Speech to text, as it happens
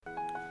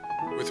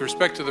With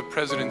respect to the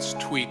president's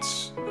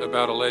tweets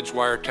about alleged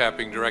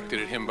wiretapping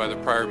directed at him by the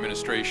prior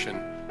administration,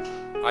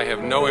 I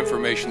have no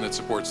information that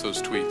supports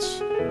those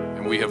tweets,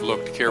 and we have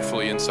looked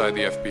carefully inside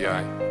the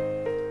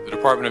FBI. The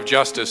Department of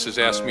Justice has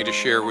asked me to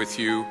share with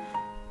you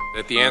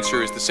that the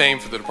answer is the same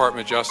for the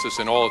Department of Justice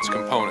and all its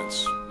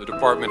components. The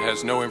department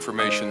has no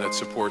information that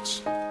supports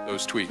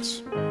those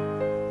tweets.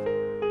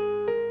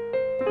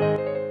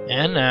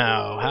 And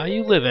now, How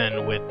You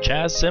Livin' with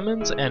Chaz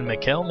Simmons and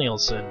Mikkel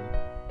Nielsen.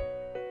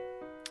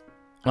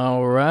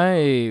 All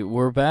right,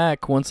 we're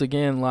back once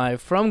again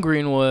live from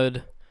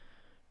Greenwood.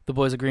 The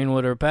boys of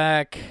Greenwood are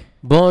back.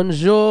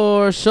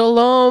 Bonjour,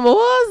 shalom,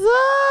 what's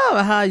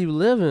up? How you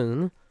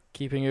living?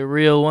 Keeping it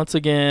real once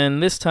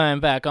again, this time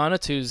back on a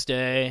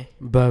Tuesday.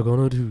 Back on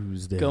a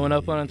Tuesday. Going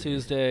up on a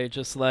Tuesday,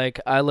 just like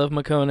I Love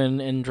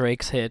McConan and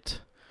Drake's hit,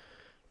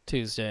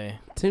 Tuesday.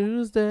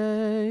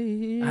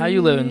 Tuesday. How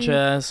you living,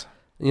 Chaz?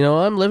 You know,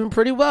 I'm living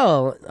pretty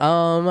well.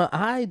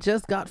 I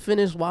just got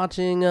finished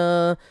watching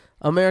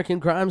American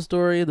Crime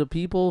Story, The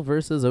People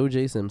versus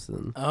O.J.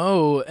 Simpson.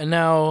 Oh, and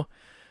now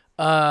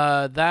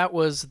that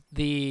was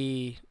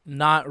the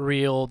not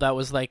real. That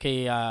was like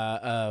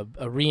a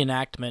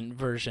reenactment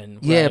version.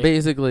 Right? Yeah,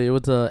 basically, it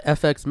was a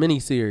FX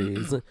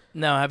miniseries.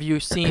 Now, have you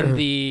seen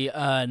the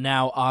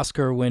now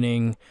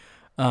Oscar-winning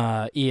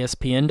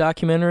ESPN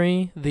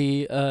documentary,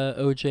 the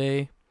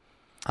O.J.?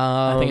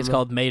 I think it's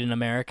called Made in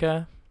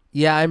America.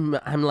 Yeah,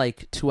 I'm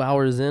like 2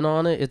 hours in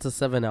on it. It's a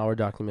 7-hour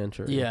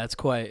documentary. Yeah, it's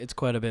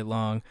quite a bit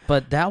long.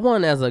 But that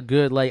one has a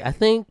good, I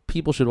think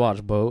people should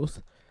watch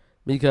both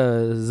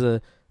because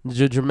the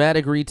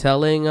dramatic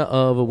retelling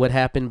of what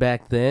happened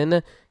back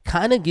then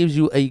kind of gives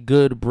you a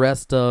good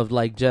breast of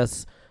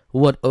just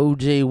what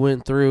OJ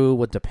went through,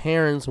 what the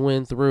parents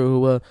went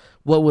through,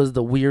 what was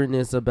the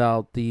weirdness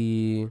about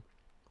the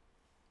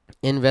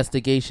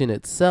investigation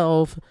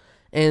itself.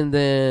 And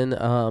then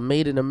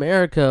Made in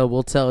America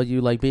will tell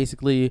you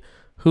basically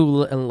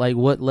who and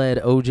what led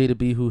OJ to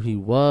be who he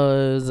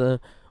was,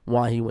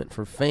 why he went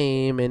for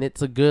fame, and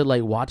it's a good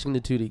watching the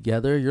two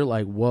together. You're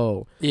like,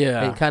 whoa,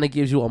 yeah. It kind of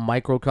gives you a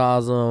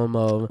microcosm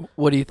of.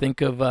 What do you think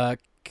of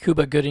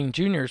Cuba Gooding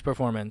Jr.'s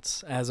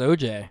performance as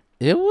OJ?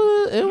 It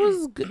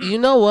was you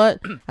know what?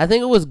 I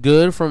think it was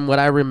good from what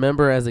I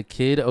remember as a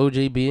kid.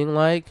 OJ being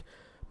like.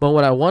 But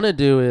what I want to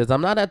do is,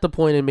 I'm not at the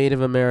point in Made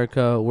in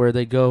America where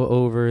they go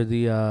over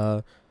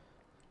the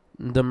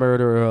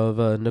murder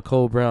of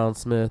Nicole Brown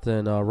Smith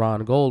and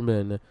Ron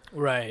Goldman.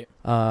 Right.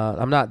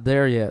 I'm not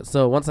there yet.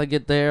 So once I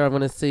get there, I'm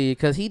going to see,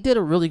 because he did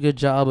a really good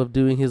job of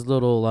doing his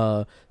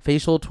little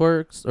facial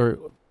twerks or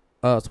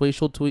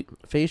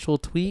facial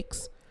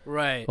tweaks.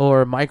 Right.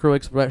 Or micro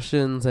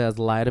expressions, as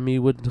Lie to Me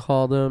would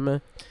call them.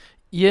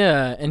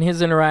 Yeah, and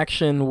his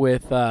interaction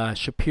with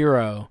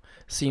Shapiro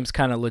seems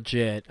kind of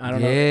legit. I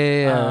don't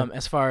know.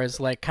 As far as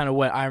kind of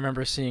what I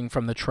remember seeing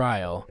from the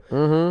trial,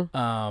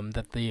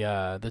 that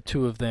the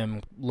two of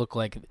them looked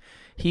like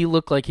he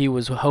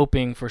was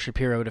hoping for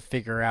Shapiro to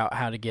figure out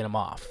how to get him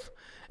off,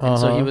 and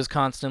so he was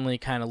constantly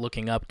kind of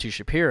looking up to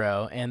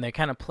Shapiro, and they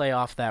kind of play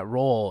off that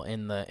role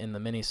in the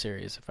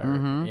miniseries. If I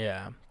remember,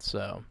 yeah,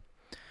 so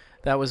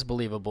that was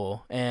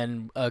believable,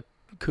 and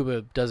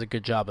Cuba does a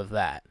good job of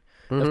that.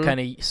 Of kind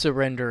of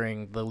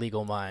surrendering the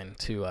legal mind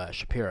to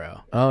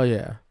Shapiro. Oh,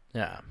 yeah.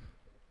 Yeah.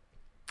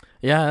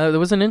 Yeah, it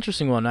was an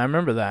interesting one. I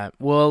remember that.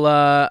 Well,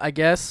 I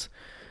guess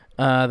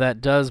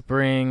that does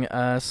bring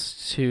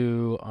us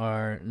to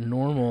our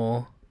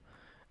normal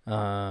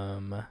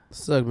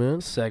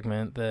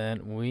segment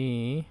that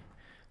we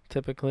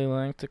typically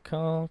like to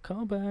call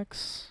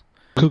callbacks.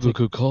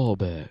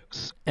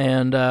 Callbacks.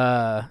 And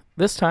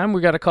this time we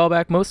got a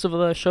callback. Most of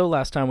the show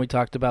last time we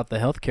talked about the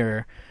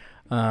healthcare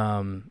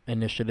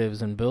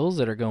initiatives and bills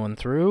that are going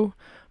through,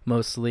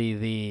 mostly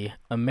the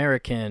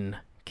American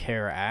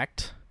Care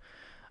Act.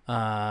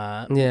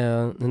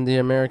 And the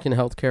American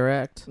Health Care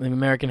Act. The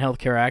American Health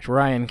Care Act,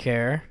 Ryan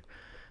Care.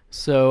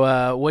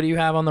 So what do you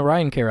have on the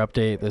Ryan Care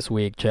update this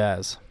week,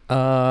 Chaz?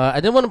 I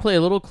did want to play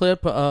a little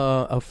clip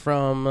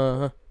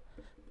from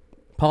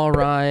Paul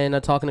Ryan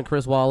talking to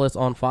Chris Wallace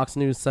on Fox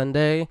News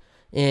Sunday,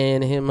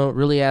 and him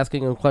really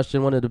asking a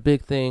question. One of the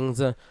big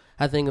things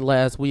I think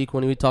last week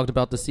when we talked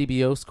about the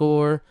CBO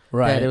score,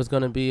 right, that it was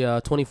going to be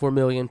 24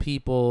 million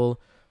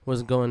people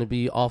was going to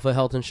be off of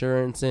health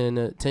insurance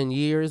in 10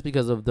 years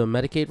because of the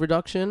Medicaid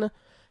reduction,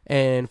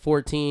 and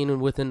 14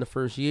 within the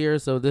first year.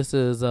 So this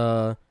is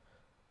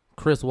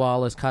Chris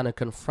Wallace kind of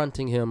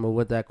confronting him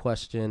with that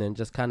question and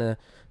just kind of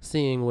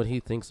seeing what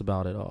he thinks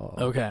about it all.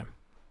 Okay.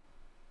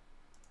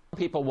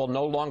 People will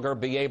no longer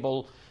be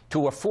able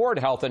to afford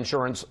health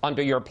insurance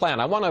under your plan.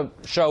 I want to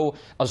show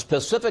a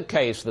specific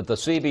case that the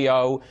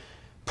CBO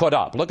put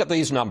up. Look at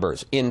these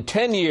numbers. In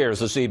 10 years,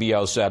 the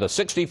CBO said, a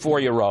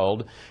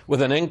 64-year-old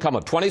with an income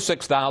of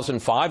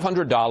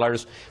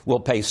 $26,500 will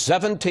pay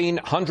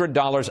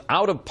 $1,700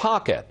 out of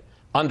pocket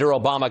under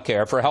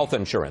Obamacare for health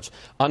insurance.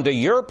 Under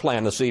your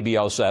plan, the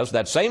CBO says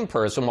that same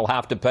person will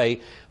have to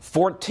pay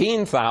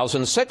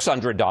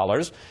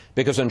 $14,600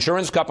 because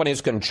insurance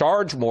companies can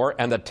charge more,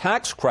 and the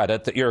tax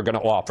credit that you're going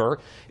to offer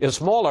is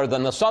smaller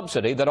than the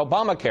subsidy that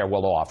Obamacare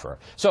will offer.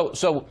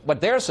 So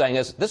what they're saying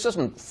is this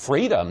isn't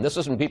freedom. This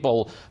isn't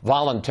people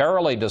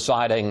voluntarily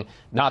deciding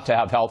not to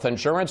have health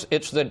insurance.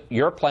 It's that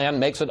your plan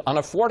makes it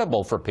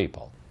unaffordable for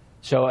people.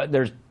 So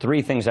there's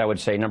three things I would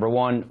say. Number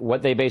one,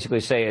 what they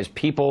basically say is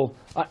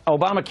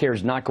Obamacare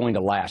is not going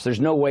to last. There's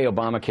no way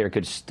Obamacare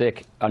could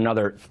stick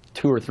another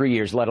 2 or 3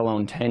 years, let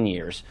alone 10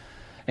 years.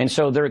 And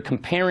so they're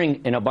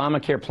comparing an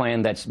Obamacare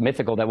plan that's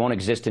mythical, that won't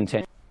exist in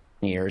 10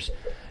 years.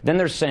 Then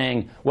they're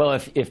saying, well,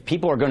 if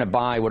people are going to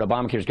buy what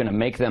Obamacare is going to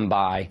make them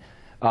buy,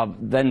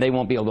 then they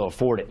won't be able to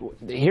afford it.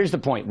 Here's the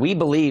point. We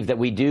believe that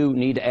we do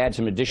need to add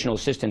some additional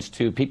assistance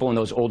to people in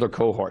those older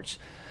cohorts.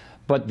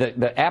 But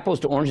the apples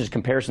to oranges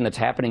comparison that's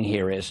happening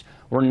here is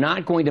we're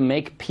not going to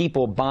make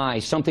people buy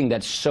something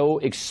that's so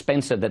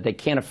expensive that they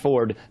can't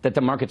afford, that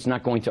the market's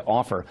not going to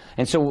offer.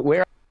 And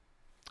so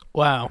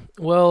Wow.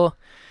 Well,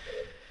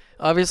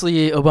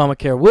 obviously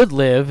Obamacare would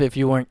live if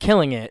you weren't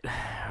killing it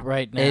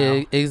right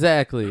now.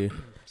 Exactly.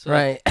 So.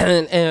 Right.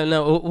 And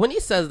when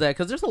he says that,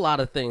 because there's a lot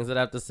of things that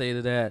I have to say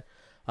to that.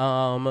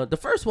 The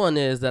first one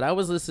is that I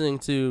was listening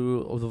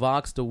to the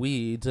Vox the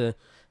Weeds,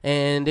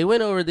 and they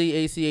went over the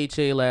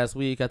ACHA last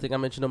week. I think I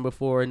mentioned them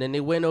before. And then they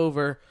went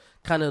over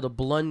kind of the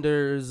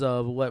blunders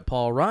of what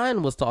Paul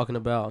Ryan was talking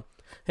about.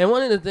 And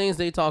one of the things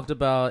they talked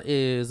about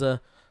is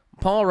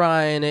Paul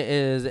Ryan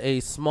is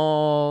a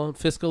small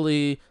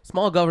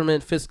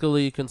government,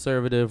 fiscally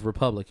conservative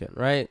Republican,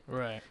 right?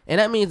 Right. And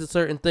that means a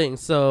certain thing.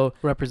 So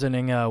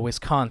representing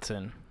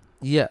Wisconsin.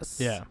 Yes.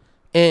 Yeah.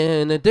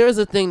 And there's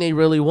a thing they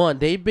really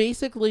want. They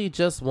basically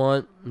just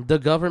want the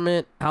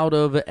government out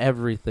of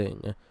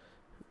everything,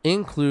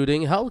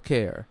 including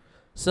healthcare.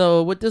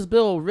 So what this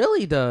bill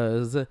really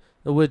does,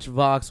 which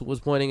Vox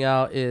was pointing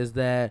out, is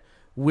that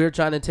we're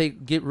trying to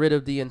get rid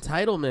of the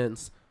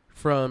entitlements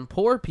from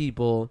poor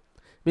people.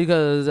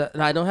 Because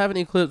I don't have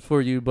any clips for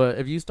you, but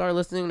if you start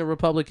listening to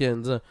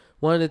Republicans,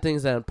 one of the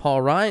things that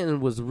Paul Ryan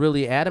was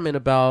really adamant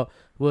about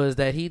was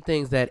that he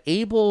thinks that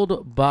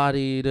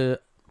able-bodied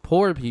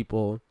poor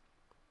people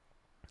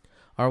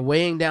are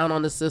weighing down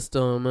on the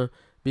system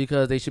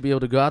because they should be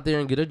able to go out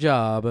there and get a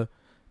job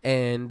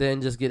and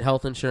then just get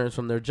health insurance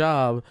from their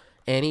job.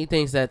 And he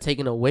thinks that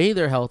taking away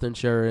their health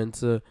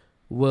insurance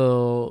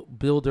will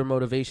build their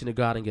motivation to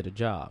go out and get a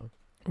job.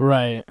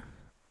 Right.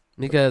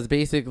 Because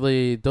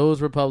basically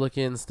those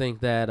Republicans think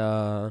that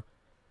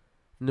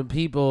the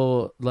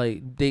people,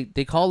 like,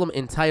 they call them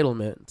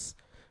entitlements,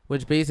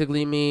 which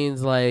basically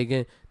means,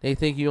 like, they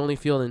think you only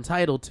feel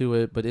entitled to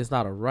it, but it's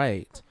not a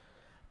right.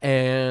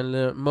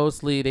 And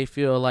mostly they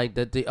feel like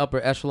that the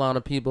upper echelon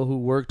of people who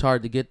worked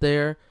hard to get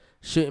there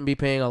shouldn't be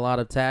paying a lot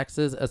of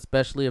taxes,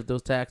 especially if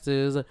those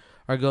taxes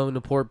are going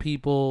to poor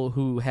people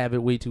who have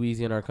it way too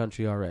easy in our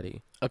country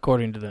already.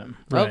 According to them.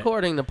 Right.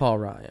 According to Paul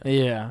Ryan.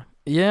 Yeah.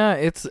 Yeah,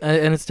 it's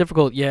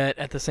difficult, yet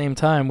at the same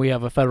time we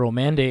have a federal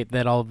mandate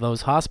that all of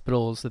those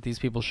hospitals that these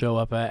people show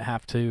up at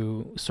have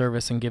to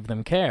service and give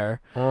them care.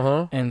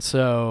 Uh-huh. And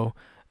so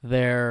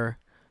they're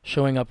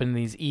showing up in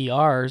these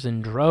ERs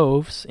in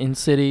droves in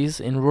cities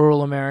in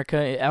rural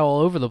America all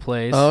over the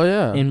place. Oh,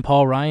 yeah. In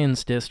Paul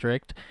Ryan's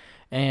district.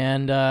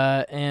 And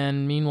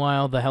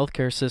meanwhile, the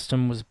healthcare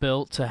system was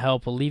built to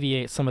help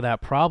alleviate some of that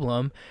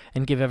problem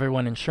and give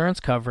everyone insurance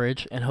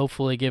coverage and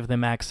hopefully give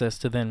them access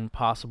to then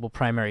possible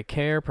primary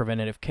care,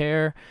 preventative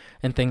care,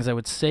 and things that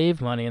would save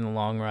money in the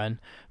long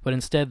run. But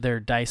instead, they're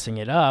dicing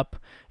it up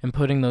and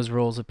putting those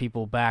rolls of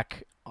people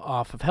back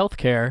off of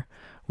healthcare,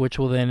 which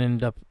will then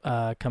end up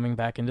coming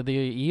back into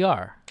the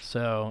ER.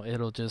 So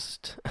it'll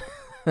just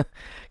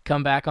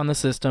come back on the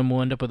system.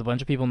 We'll end up with a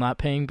bunch of people not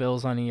paying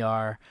bills on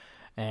ER.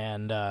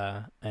 And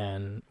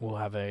we'll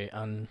have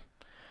a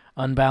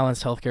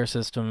unbalanced healthcare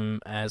system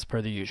as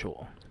per the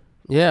usual.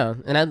 Yeah,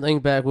 and I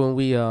think back when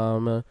we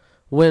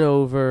went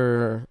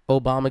over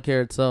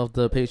Obamacare itself,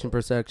 the Patient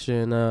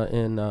Protection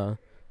in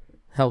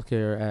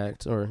Healthcare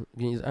Act, or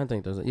I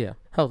think there's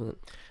health.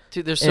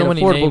 Dude, there's so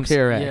many Affordable names.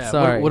 Care Act. Yeah,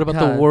 Sorry, what about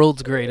God. the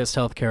world's greatest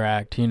healthcare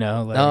act? You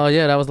know. Like, Oh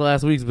yeah, that was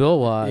last week's Bill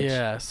Watch.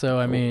 Yeah. So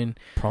I mean,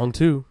 Prong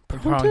 2.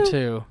 Prong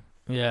 2.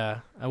 Yeah,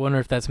 I wonder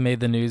if that's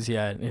made the news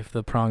yet, if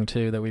the Prong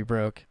 2 that we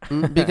broke.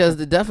 Because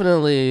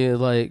definitely,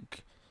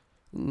 like,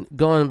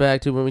 going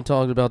back to when we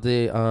talked about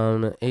the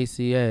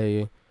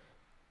ACA,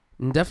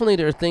 definitely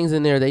there are things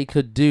in there they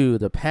could do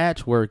to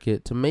patchwork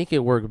it, to make it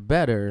work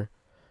better,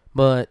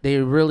 but they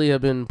really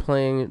have been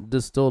playing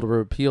this still to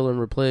repeal and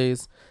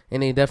replace,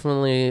 and they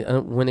definitely,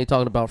 when they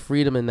talked about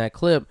freedom in that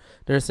clip,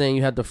 they're saying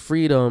you have the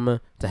freedom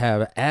to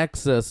have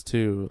access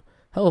to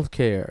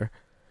healthcare.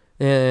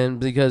 And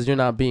because you're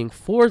not being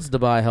forced to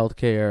buy health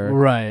care.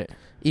 Right.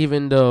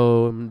 Even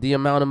though the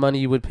amount of money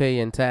you would pay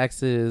in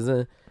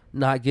taxes,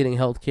 not getting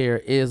health care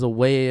is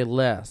way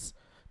less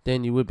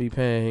than you would be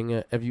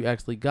paying if you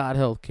actually got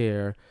health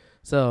care.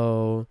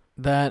 So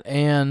That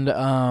and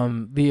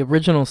the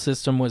original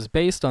system was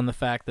based on the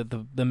fact that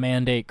the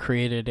mandate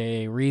created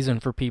a reason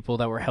for people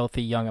that were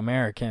healthy young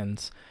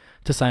Americans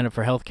to sign up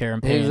for healthcare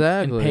and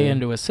pay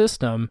into a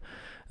system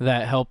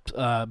that helped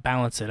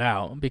balance it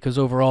out, because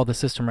overall the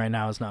system right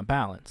now is not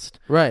balanced.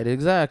 Right,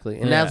 exactly.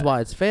 And that's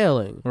why it's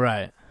failing.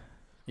 Right.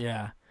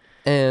 Yeah.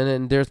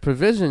 And there's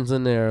provisions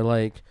in there,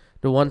 like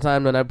the one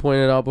time that I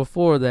pointed out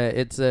before, that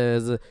it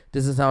says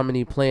this is how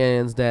many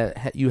plans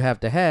that you have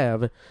to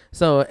have.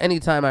 So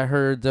anytime I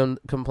heard them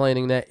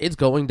complaining that it's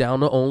going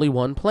down to only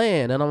one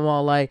plan, and I'm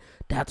all like,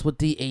 that's what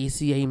the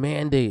ACA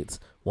mandates.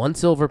 One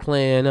silver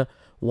plan,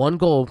 one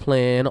gold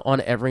plan on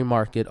every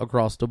market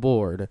across the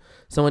board.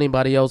 So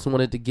anybody else who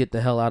wanted to get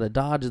the hell out of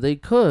Dodge, they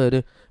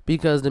could,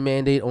 because the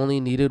mandate only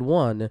needed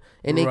one.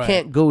 And they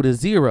can't go to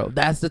zero.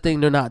 That's the thing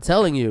they're not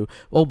telling you.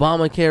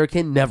 Obamacare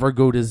can never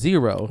go to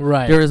zero.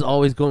 Right. There is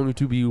always going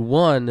to be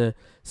one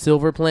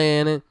silver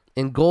plan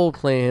and gold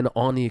plan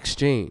on the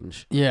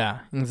exchange. Yeah,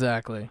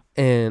 exactly.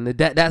 And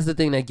that's the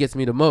thing that gets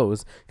me the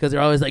most, because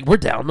they're always like, we're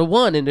down to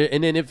one, and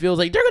then it feels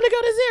like they're going to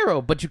go to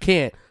zero, but you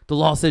can't. The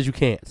law says you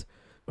can't.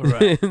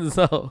 Right.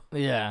 So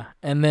yeah,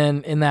 and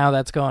now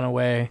that's gone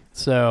away.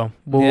 So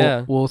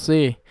we'll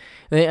see.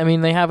 They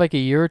have like a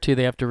year or two.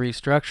 They have to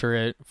restructure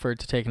it for it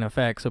to take an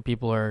effect. So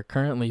people are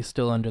currently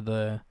still under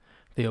the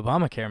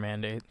Obamacare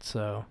mandate.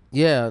 So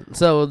yeah.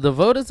 So the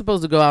vote is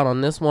supposed to go out on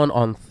this one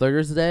on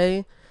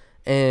Thursday,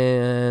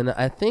 and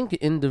I think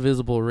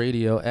Indivisible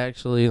Radio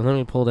actually. Let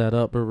me pull that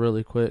up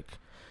really quick.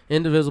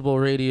 Indivisible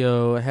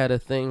Radio had a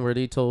thing where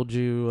they told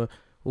you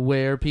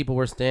where people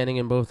were standing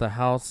in both the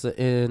House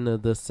and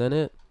the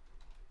Senate.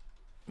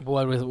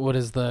 What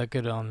is the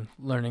good on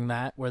learning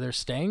that? Where they're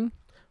staying?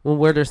 Well,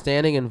 where they're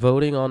standing and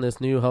voting on this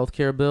new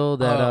healthcare bill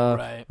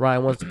that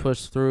Ryan wants to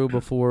push through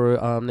before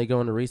they go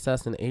into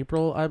recess in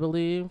April, I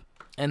believe.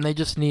 And they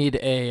just need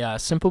a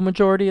simple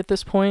majority at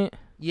this point?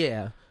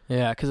 Yeah.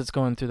 Yeah, because it's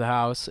going through the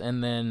House,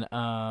 and then...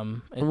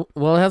 it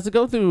has to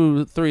go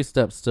through 3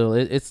 steps still.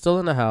 It's still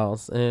in the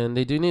House, and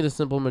they do need a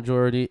simple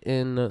majority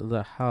in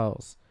the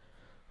House.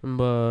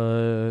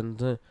 But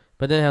then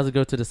it has to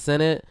go to the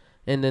Senate,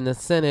 and then the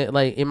Senate,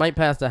 like, it might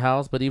pass the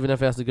House, but even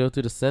if it has to go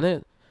through the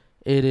Senate,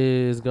 it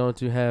is going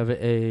to have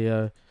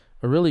a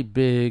really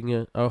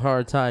big,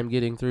 hard time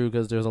getting through,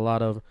 because there's a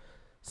lot of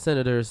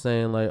senators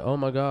saying, like, oh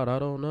my God, I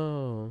don't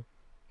know.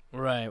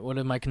 Right, what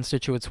do my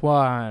constituents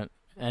want?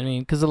 I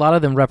mean, because a lot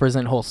of them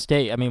represent whole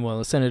state. I mean, well,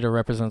 the senator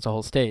represents a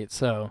whole state,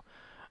 so...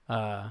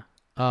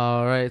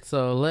 All right,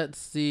 so let's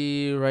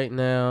see right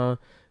now.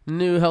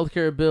 New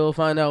healthcare bill.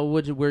 Find out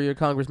where your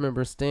Congress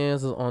member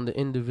stands on the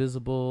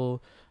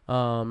Indivisible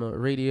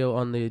radio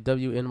on the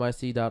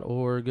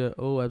wnyc.org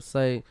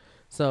website.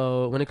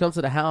 So when it comes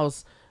to the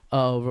House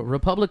of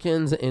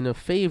Republicans in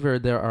favor,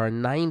 there are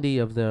 90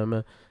 of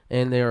them,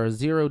 and there are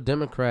 0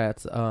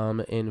 Democrats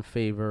in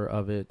favor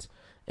of it.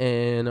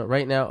 And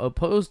right now,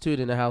 opposed to it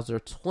in the House, there are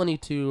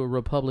 22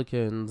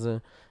 Republicans,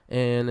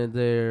 and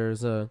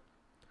there's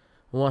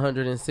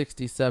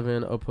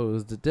 167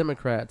 opposed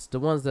Democrats. The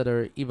ones that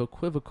are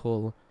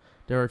equivocal,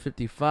 there are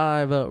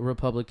 55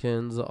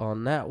 Republicans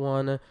on that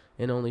one,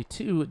 and only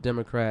 2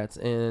 Democrats.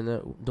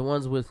 And the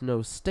ones with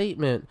no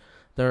statement,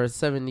 there are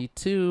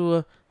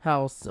 72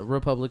 House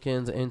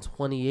Republicans and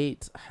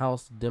 28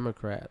 House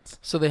Democrats.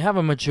 So they have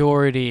a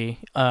majority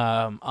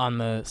on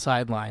the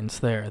sidelines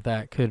there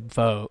that could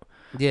vote.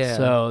 Yeah.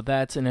 So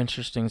that's an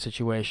interesting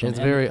situation. It's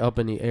very up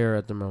in the air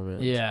at the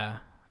moment. Yeah,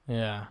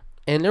 yeah.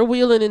 And they're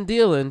wheeling and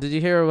dealing. Did you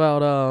hear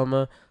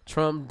about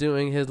Trump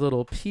doing his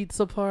little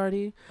pizza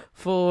party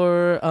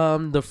for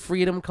the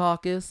Freedom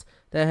Caucus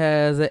that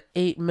has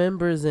 8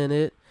 members in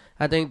it?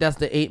 I think that's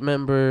the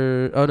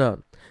 8-member... Oh,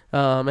 no.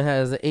 It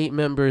has 8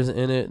 members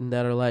in it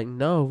that are like,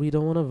 no, we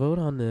don't want to vote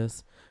on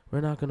this. We're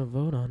not going to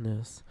vote on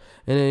this.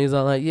 And then he's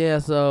all like, yeah,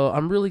 so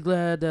I'm really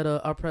glad that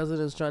our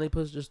president's trying to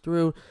push this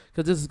through,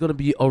 because this is going to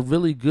be a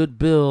really good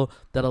bill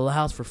that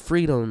allows for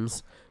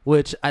freedoms,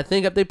 which I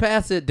think if they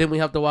pass it, then we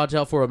have to watch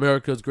out for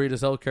America's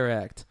Greatest Healthcare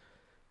Act,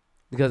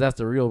 because that's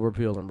the real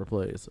repeal and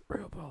replace.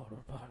 Repeal and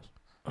replace.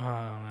 Oh,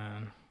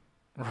 man.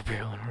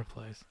 Repeal and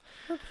replace.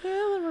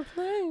 Repeal and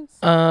replace.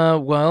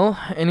 Well,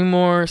 any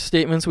more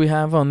statements we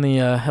have on the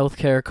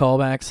healthcare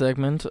callback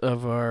segment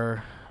of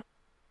our...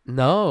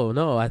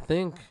 No, I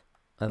think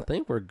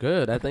we're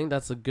good. I think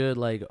that's a good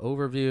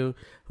overview.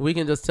 We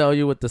can just tell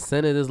you what the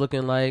Senate is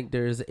looking like.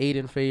 There's 8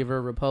 in favor,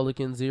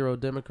 Republicans, 0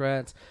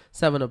 Democrats,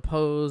 7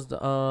 opposed,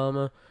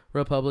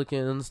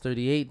 Republicans,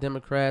 38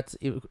 Democrats,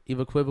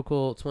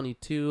 equivocal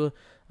 22,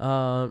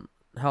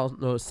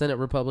 Senate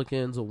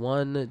Republicans,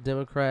 1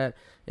 Democrat,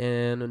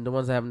 and the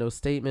ones that have no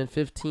statement,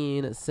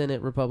 15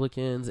 Senate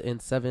Republicans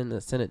and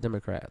 7 Senate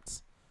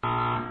Democrats.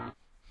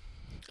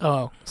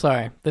 Oh,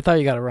 sorry. They thought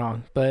you got it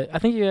wrong, but I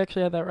think you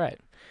actually had that right.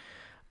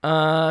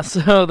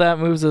 So that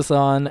moves us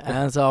on,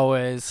 as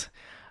always.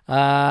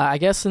 I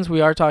guess since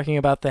we are talking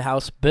about the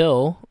House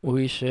bill,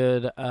 we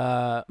should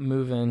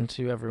move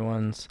into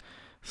everyone's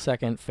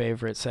second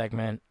favorite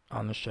segment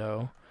on the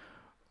show,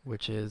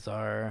 which is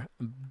our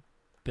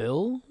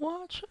Bill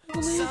Watch, I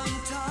believe.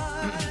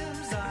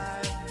 Sometimes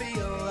I feel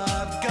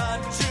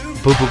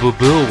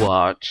Bill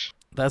watch.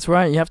 That's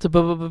right. You have to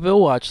Bill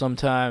watch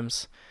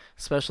sometimes,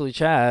 especially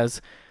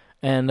Chaz.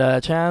 And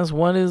Chaz,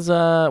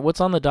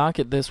 what's on the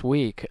docket this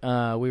week?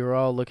 We were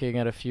all looking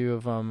at a few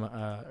of them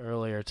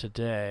earlier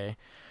today,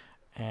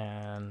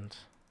 and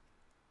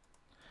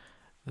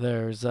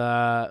there's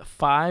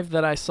 5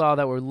 that I saw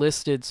that were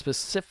listed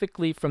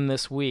specifically from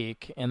this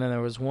week, and then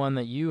there was one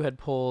that you had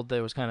pulled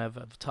that was kind of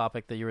a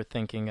topic that you were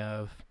thinking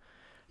of.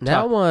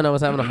 That one I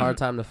was having a hard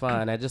time to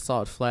find. I just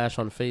saw it flash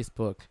on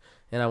Facebook,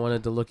 and I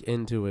wanted to look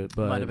into it,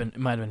 but it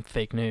might have been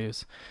fake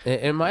news.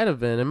 It might have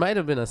been. It might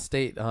have been a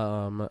state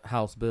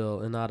House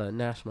bill and not a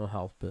national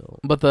House bill.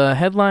 But the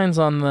headlines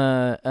on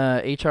the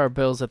HR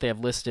bills that they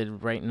have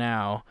listed right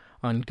now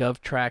on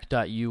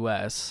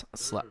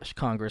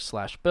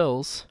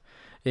govtrack.us/Congress/bills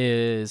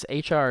is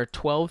HR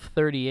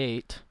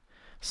 1238,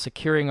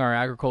 Securing Our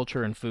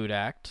Agriculture and Food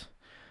Act,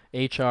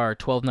 HR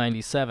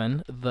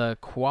 1297, the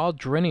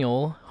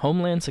Quadrennial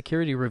Homeland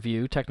Security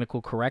Review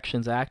Technical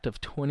Corrections Act of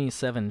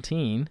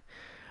 2017,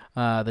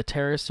 the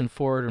Terrorist and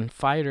Foreign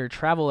Fighter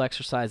Travel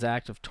Exercise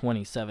Act of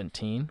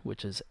 2017,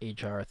 which is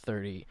HR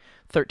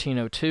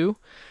 1302,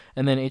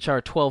 and then HR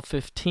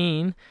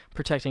 1215,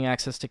 Protecting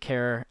Access to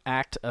Care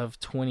Act of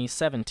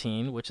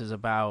 2017, which is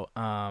about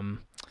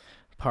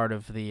part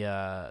of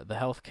the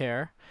health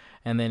care,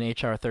 and then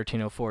HR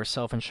 1304,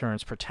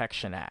 Self-Insurance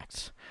Protection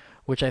Act,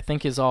 which I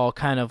think is all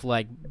kind of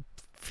like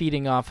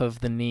feeding off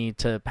of the need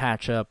to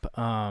patch up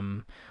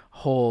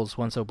holes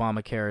once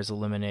Obamacare is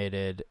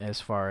eliminated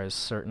as far as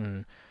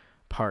certain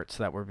parts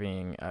that were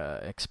being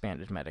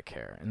expanded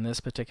Medicare. In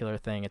this particular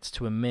thing, it's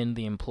to amend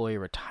the Employee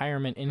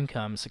Retirement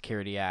Income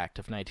Security Act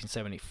of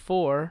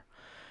 1974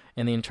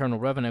 and the Internal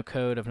Revenue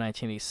Code of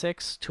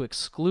 1986 to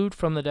exclude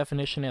from the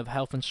definition of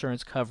health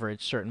insurance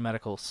coverage certain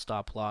medical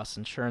stop-loss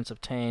insurance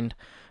obtained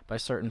by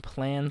certain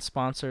plan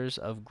sponsors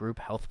of group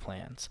health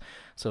plans.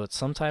 So it's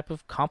some type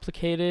of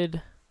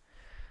complicated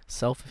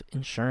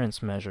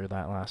self-insurance measure,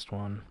 that last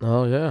one.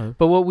 Oh, yeah.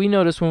 But what we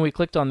noticed when we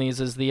clicked on these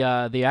is the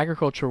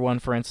agriculture one,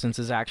 for instance,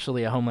 is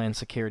actually a Homeland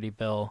Security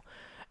bill,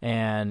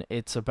 and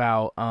it's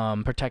about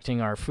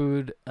protecting our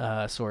food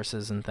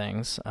sources and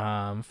things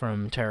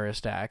from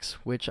terrorist acts,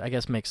 which I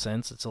guess makes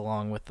sense. It's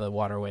along with the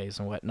waterways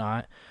and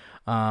whatnot.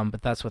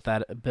 But that's what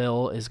that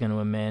bill is going to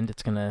amend.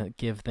 It's going to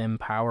give them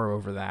power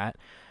over that.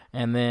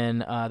 And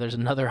then there's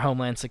another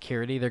Homeland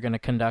Security. They're going to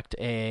conduct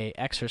a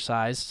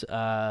exercise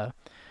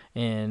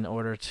in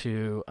order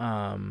to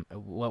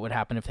what would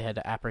happen if they had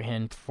to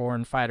apprehend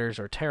foreign fighters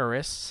or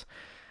terrorists.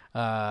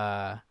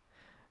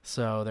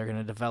 So they're going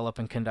to develop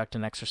and conduct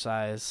an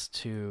exercise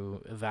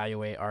to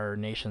evaluate our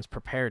nation's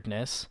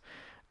preparedness.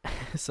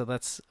 So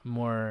that's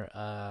more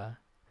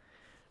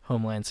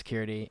Homeland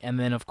Security. And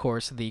then, of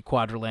course, the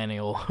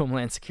Quadrennial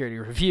Homeland Security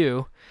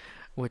Review,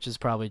 which is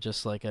probably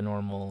just like a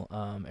normal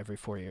every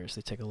 4 years.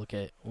 They take a look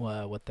at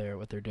what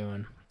they're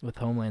doing with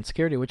Homeland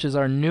Security, which is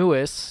our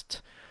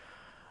newest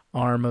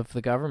arm of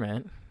the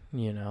government.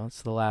 You know,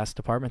 it's the last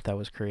department that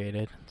was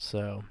created.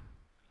 So,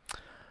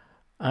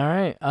 all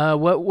right.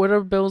 What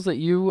are bills that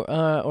you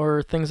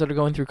or things that are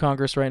going through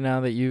Congress right now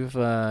that you've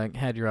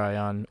had your eye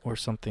on, or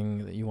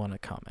something that you want to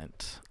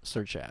comment,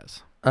 Sir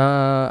Chaz?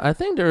 I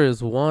think there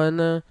is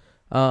one.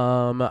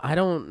 I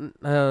don't.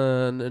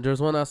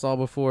 There's one I saw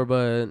before,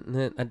 but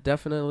I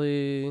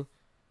definitely.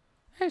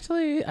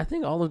 Actually, I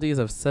think all of these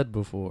I've said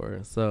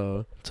before,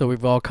 so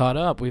we've all caught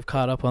up. We've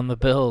caught up on the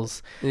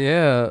bills.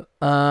 Yeah.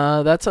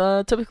 That's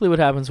typically what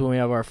happens when we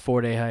have our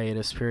 4-day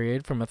hiatus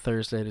period from a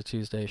Thursday to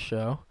Tuesday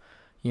show.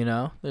 You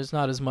know, there's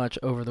not as much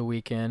over the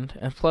weekend,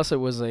 and plus it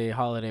was a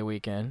holiday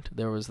weekend.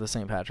 There was the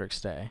St. Patrick's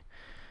Day,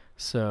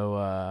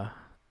 so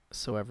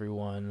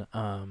everyone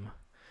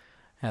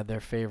had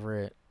their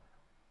favorite,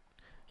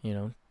 you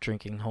know,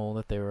 drinking hole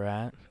that they were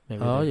at.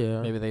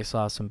 Maybe they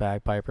saw some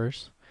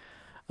bagpipers.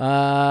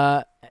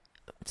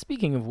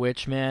 Speaking of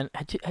which, man,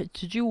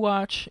 did you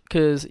watch?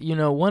 Because, you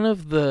know, one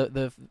of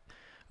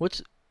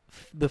what's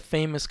the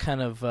famous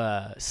kind of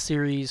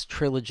series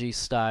trilogy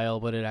style,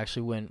 but it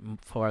actually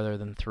went farther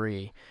than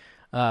 3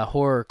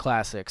 horror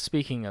classics.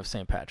 Speaking of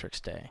St.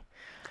 Patrick's Day.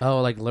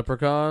 Oh, like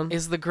Leprechaun?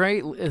 Is the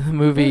great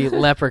movie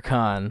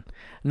Leprechaun.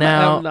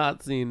 Now, I have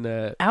not seen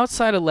that.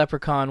 Outside of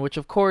Leprechaun, which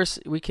of course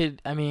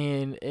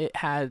it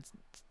had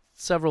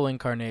several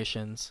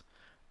incarnations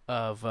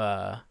of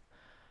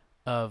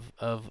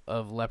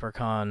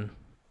Leprechaun,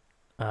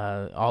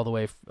 all the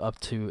way up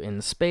to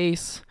in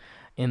space,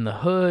 in the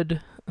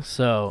hood.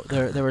 So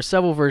there were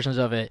several versions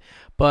of it.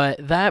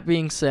 But that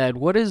being said,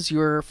 what is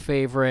your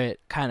favorite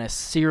kind of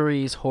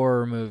series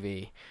horror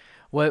movie?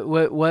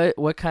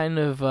 What kind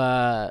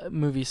of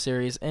movie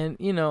series? And,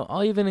 you know,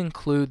 I'll even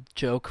include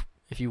joke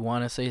if you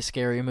want to say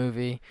scary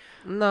movie.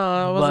 No,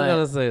 I wasn't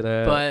gonna say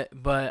that.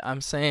 But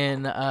I'm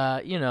saying,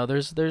 you know,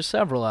 there's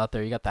several out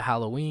there. You got the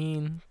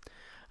Halloween.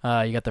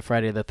 You got the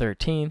Friday the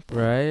 13th.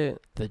 Right.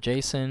 The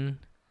Jason.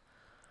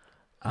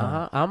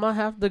 I'm gonna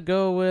have to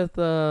go with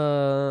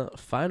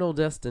Final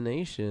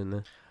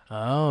Destination.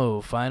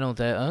 Oh,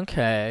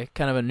 okay.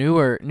 Kind of a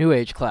new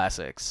age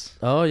classics.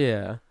 Oh,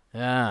 yeah.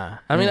 Yeah.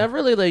 I mean, I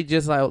really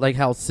like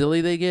how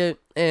silly they get,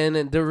 and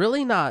they're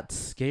really not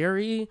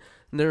scary.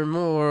 They're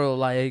more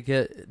like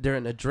they're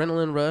an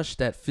adrenaline rush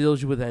that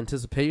fills you with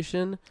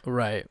anticipation.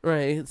 Right.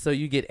 Right. So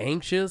you get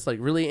anxious, like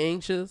really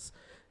anxious.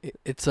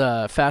 It's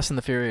Fast and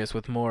the Furious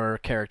with more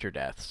character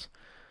deaths.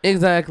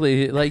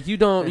 Exactly. Like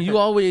you're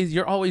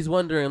always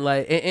wondering,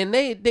 like, and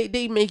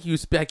they make you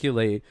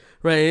speculate,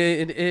 right?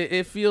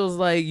 It feels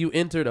like you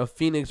entered a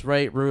Phoenix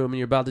Wright room and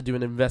you're about to do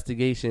an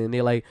investigation, and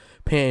they like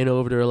pan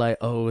over there, like,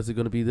 oh, is it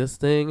gonna be this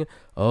thing?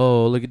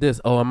 Oh, look at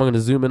this. Oh, I'm gonna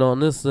zoom in on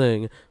this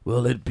thing.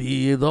 Will it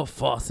be the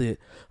faucet?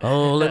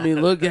 Oh, let me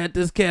look at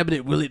this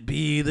cabinet. Will it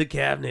be the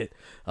cabinet?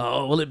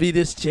 Oh, will it be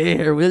this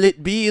chair? Will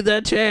it be the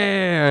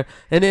chair?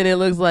 And then it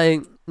looks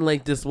like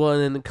this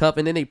one in the cup,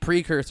 and then they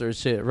precursor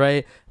shit,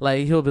 right?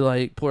 Like he'll be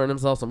like pouring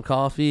himself some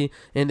coffee,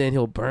 and then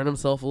he'll burn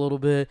himself a little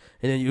bit,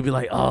 and then you'll be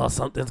like, oh,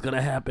 something's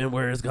gonna happen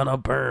where it's gonna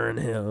burn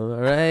him,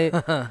 right?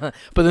 But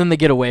then they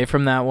get away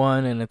from that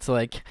one, and it's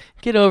like,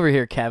 get over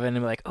here, Kevin,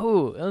 and be like,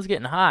 oh, it was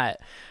getting hot,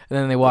 and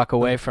then they walk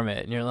away from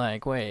it, and you're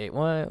like, wait,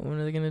 what? When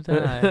are they gonna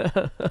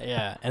die?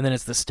 Yeah, and then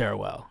it's the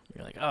stairwell.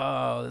 You're like,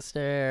 oh, the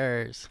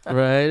stairs.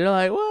 Right? You're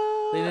like,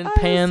 what? They didn't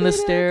pan the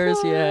stairs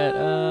yet.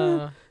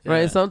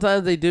 Right, Yeah.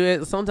 sometimes they do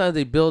it. Sometimes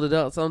they build it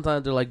up.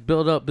 Sometimes they're like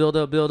build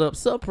up,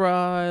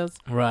 surprise.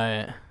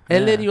 Right.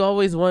 And Yeah. then you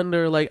always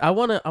wonder, like, I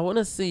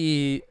wanna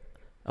see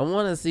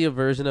a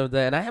version of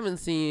that. And I haven't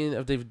seen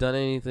if they've done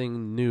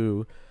anything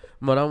new,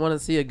 but I want to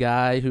see a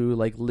guy who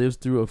like lives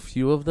through a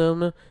few of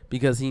them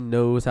because he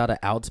knows how to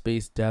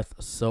outspace death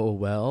so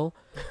well.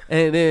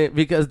 And then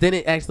because then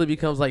it actually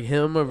becomes like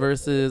him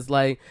versus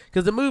like,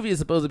 because the movie is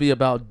supposed to be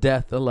about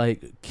death,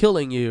 like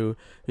killing you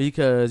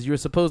because you're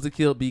supposed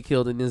to be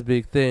killed in this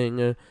big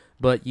thing,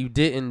 but you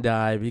didn't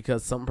die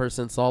because some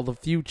person saw the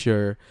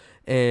future,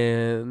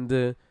 and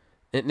then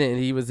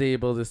he was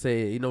able to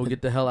say,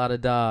 get the hell out of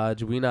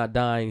Dodge. We not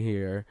dying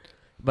here.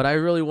 But I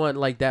really want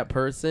like that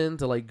person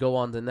to like go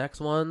on the next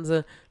ones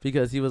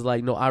because he was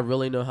like, no, I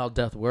really know how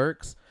death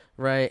works.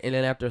 Right. And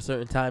then after a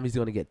certain time, he's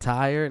going to get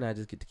tired, and I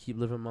just get to keep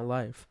living my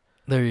life.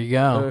 There you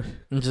go.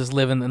 And just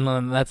living,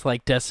 and that's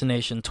like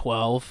Destination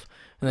 12.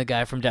 And the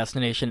guy from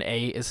Destination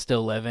 8 is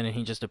still living, and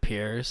he just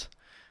appears.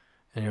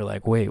 And you're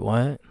like, wait,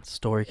 what?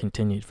 Story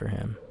continued for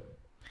him.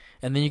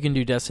 And then you can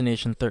do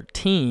Destination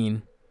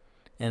 13,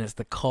 and it's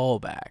the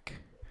callback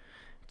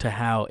to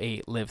how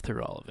 8 lived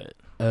through all of it.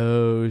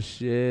 Oh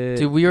shit,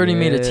 dude! We already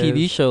made a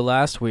TV show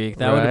last week.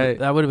 That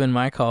Right. would have been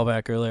my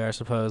callback earlier, I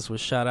suppose. Was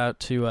shout out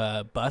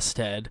to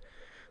Busted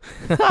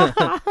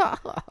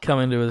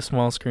coming to a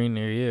small screen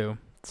near you.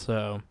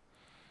 So,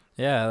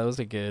 yeah, that was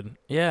a good.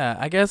 Yeah,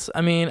 I guess.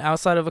 I mean,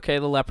 outside of the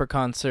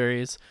Leprechaun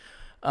series,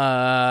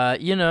 Friday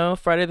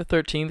the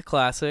 13th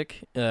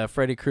classic.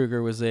 Freddy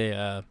Krueger was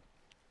a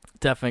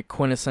definite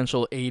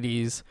quintessential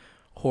 '80s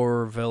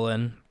horror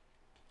villain.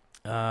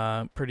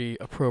 Pretty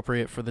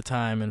appropriate for the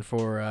time and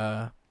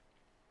for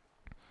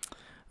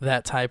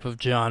that type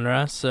of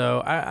genre.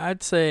 So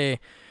I'd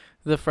say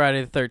the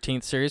Friday the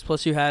 13th series.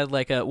 Plus you had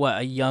like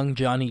a young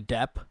Johnny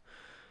Depp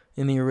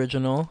in the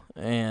original,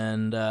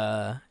 and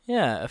a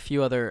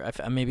few other.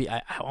 Maybe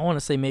I want to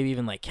say maybe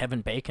even like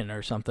Kevin Bacon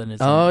or something.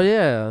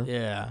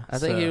 Yeah. I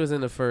think so- he was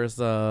in the first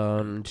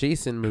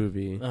Jason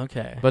movie,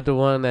 Okay. but the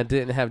one that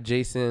didn't have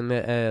Jason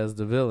as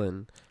the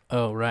villain.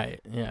 Oh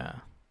right, yeah.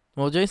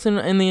 Well, Jason,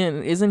 in the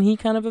end, isn't he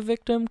kind of a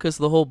victim? Because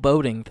the whole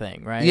boating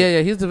thing, right? Yeah,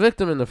 he's the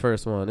victim in the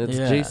first one. It's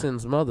Yeah.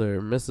 Jason's mother,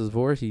 Mrs.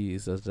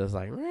 Voorhees, is just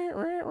like,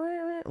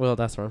 well,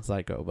 that's from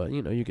Psycho, but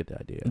you get the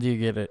idea. You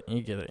get it.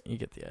 You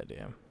get the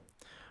idea.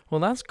 Well,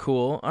 that's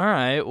cool. All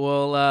right.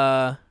 Well,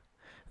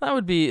 that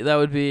would be.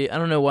 I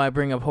don't know why I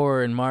bring up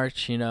horror in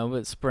March,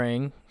 but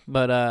spring.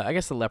 But I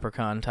guess the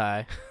Leprechaun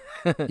tie.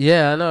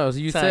 Yeah, I know. So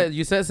you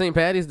Time. said St.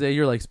 Patty's Day.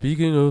 You're like,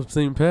 speaking of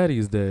St.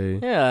 Patty's Day.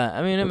 Yeah,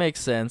 I mean it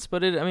makes sense,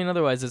 but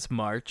otherwise it's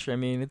March. I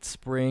mean it's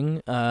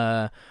spring.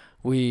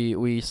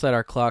 We set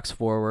our clocks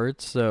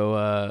forward,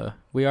 so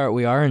we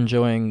are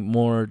enjoying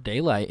more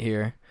daylight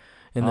here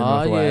in the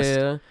Northwest.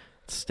 Yeah.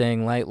 It's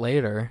staying light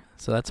later,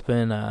 so that's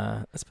been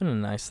a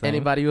nice thing.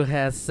 Anybody who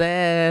has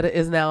sad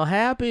is now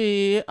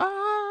happy.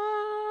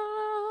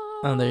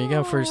 Oh, there you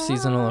go. For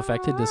seasonal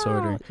affective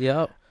disorder.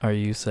 Yep. Are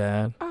you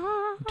sad?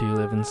 Do you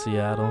live in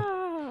Seattle?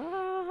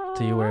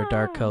 Do you wear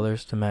dark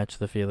colors to match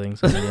the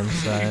feelings on the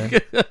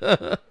inside?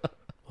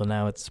 Well,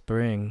 now it's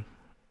spring.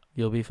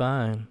 You'll be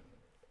fine.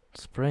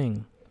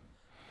 Spring.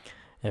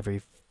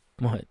 Every,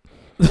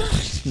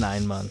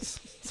 9 months.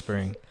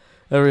 Spring.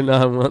 Every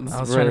 9 months. I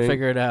was trying to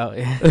figure it out.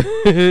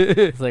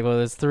 It's like, well,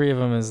 there's 3 of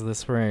them is the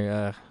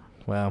spring.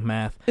 Wow,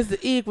 math. It's the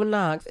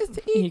equinox. It's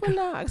the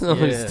equinox.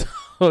 Yeah.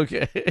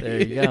 Okay.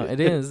 There you go. It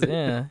is.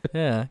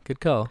 Yeah. Good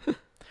call. But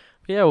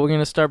yeah, we're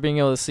gonna start being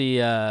able to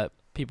see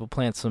people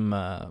plant some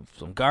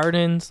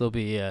gardens. There'll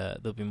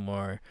be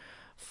more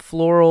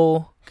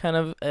floral kind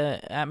of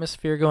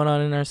atmosphere going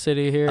on in our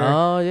city here.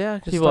 Oh yeah,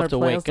 just People have start to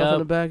planting wake stuff in up.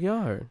 the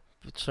backyard.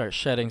 Start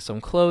shedding some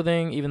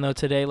clothing. Even though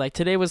today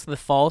was the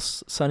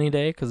false sunny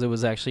day because it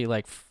was actually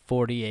like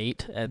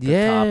 48 at the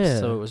top, Yeah.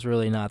 so it was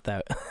really not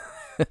that.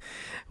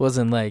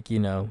 Wasn't like,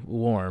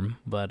 warm,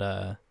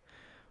 but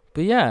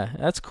yeah,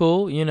 that's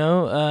cool.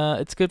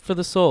 It's good for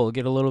the soul.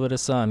 Get a little bit of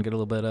sun, get a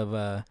little bit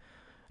of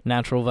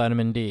natural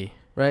vitamin D.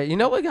 Right. You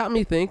know what got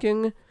me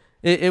thinking?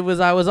 I was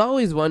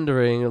always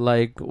wondering,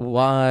 like,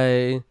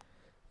 why,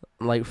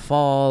 like,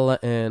 fall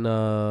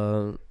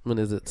and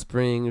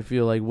spring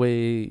feel like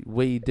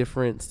way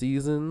different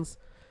seasons,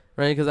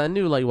 right? Because I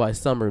knew, like, why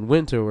summer and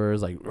winter were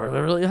like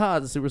really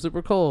hot, super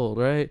super cold,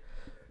 right?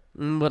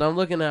 But I'm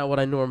looking at what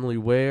I normally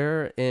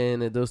wear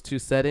in those two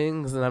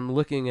settings, and I'm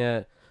looking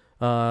at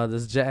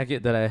this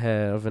jacket that I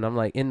have, and I'm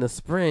like, in the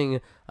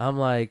spring, I'm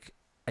like,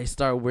 I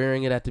start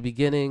wearing it at the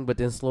beginning, but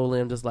then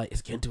slowly I'm just like,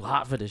 it's getting too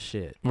hot for this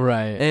shit.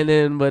 Right. And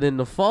then, but in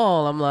the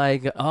fall, I'm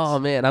like, oh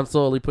man, I'm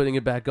slowly putting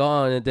it back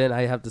on, and then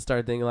I have to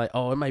start thinking like,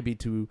 oh, it might be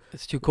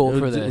it's too cold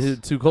for this.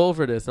 Too cold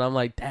for this, and I'm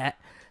like,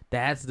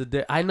 that's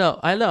I know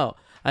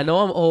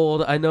I'm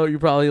old. I know you're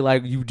probably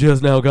like, you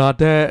just now got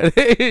that.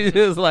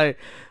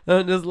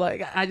 I'm just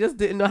like, I just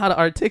didn't know how to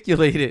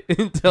articulate it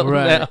until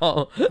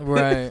now.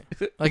 Right.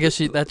 I guess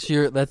that's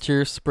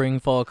your spring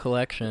fall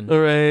collection.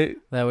 Right.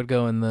 That would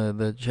go in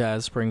the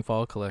jazz spring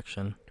fall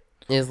collection.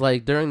 It's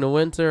like during the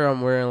winter,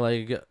 I'm wearing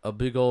like a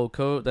big old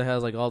coat that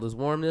has like all this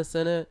warmness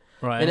in it.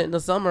 Right. And in the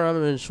summer,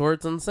 I'm in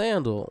shorts and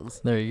sandals.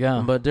 There you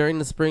go. But during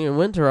the spring and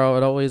winter, I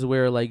would always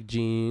wear like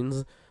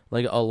jeans,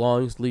 like a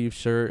long sleeve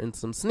shirt and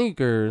some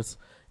sneakers.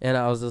 And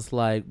I was just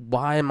like,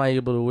 why am I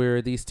able to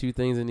wear these two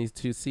things in these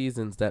two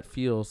seasons that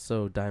feel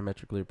so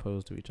diametrically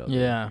opposed to each other?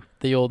 Yeah,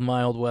 the old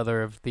mild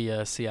weather of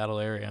the Seattle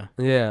area.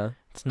 Yeah.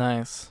 It's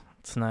nice.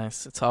 It's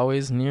nice. It's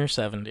always near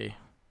 70.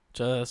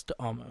 Just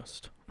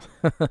almost.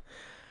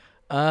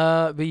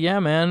 But yeah,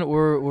 man,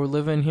 we're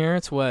living here.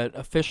 It's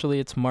officially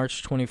it's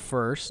March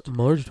 21st.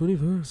 March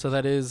 21st. So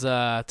that is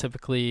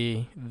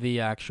typically the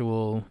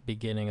actual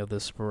beginning of the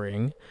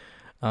spring.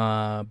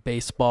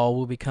 Baseball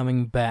will be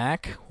coming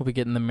back. We'll be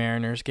getting the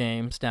Mariners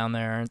games down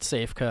there at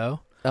Safeco.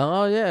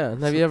 Oh, yeah.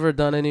 Have you ever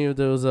done any of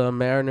those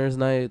Mariners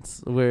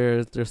nights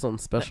where there's something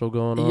special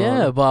going on?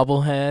 Yeah,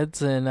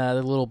 bobbleheads and the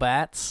little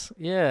bats.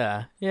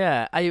 Yeah.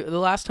 The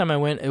last time I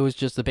went, it was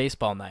just a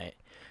baseball night.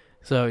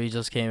 So you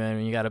just came in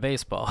and you got a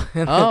baseball.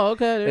 Oh,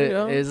 okay. There you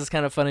go. It was just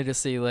kind of funny to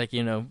see,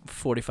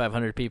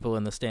 4,500 people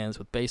in the stands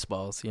with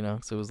baseballs, So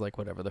it was like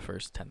whatever, the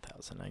first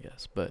 10,000, I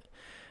guess. But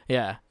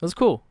yeah, it was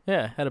cool.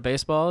 Yeah, had a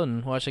baseball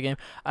and watched a game.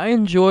 I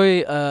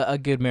enjoy a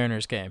good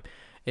Mariners game.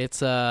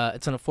 It's an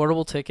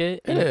affordable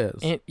ticket. It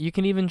is. You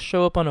can even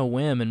show up on a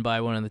whim and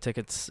buy one of the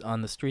tickets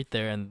on the street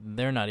there, and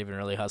they're not even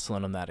really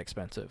hustling them that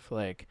expensive.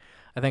 Like,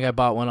 I think I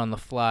bought one on the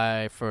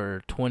fly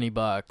for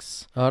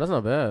 $20. Oh, that's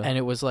not bad. And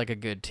it was like a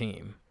good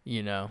team,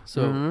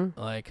 So,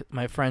 like,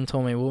 my friend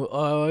told me,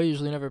 I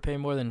usually never pay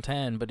more than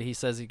 10, but he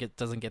says he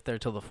doesn't get there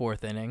till the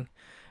fourth inning.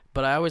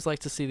 But I always like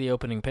to see the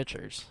opening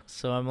pitchers.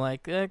 So I'm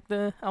like,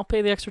 I'll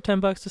pay the extra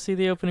 $10 to see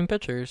the opening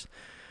pitchers.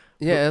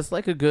 Yeah, it's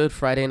like a good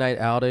Friday night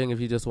outing if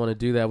you just want to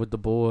do that with the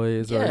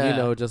boys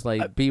or, just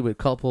like be with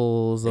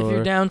couples. If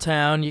you're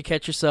downtown, you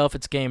catch yourself,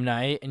 it's game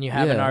night, and you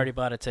haven't already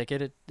bought a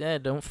ticket,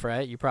 don't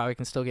fret. You probably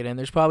can still get in.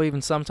 There's probably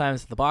even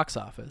sometimes at the box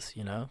office,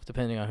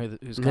 depending on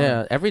who's coming.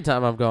 Yeah, every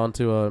time I've gone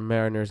to a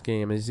Mariners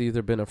game, it's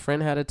either been a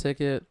friend had a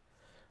ticket.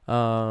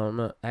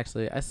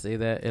 Actually, I say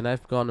that, and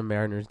I've gone to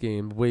Mariners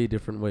game way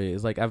different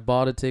ways. Like, I've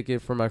bought a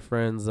ticket for my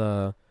friend's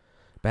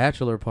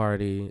bachelor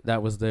party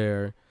that was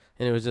there,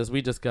 and it was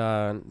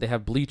they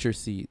have bleacher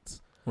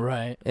seats.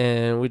 Right.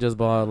 And we just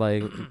bought,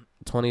 like,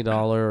 $20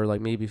 or,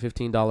 like, maybe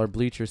 $15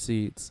 bleacher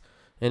seats,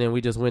 and then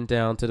we just went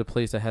down to the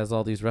place that has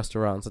all these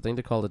restaurants. I think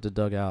they call it the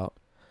Dugout.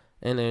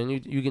 And then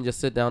you can just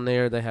sit down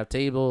there. They have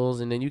tables,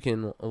 and then you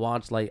can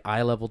watch, like,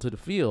 eye level to the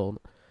field.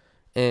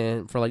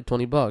 And for, like,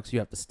 $20, you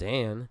have to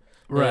stand.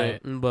 Right.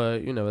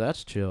 But,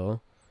 that's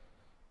chill.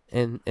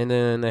 And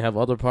then they have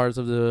other parts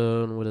of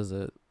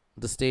the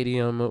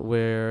stadium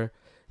where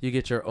you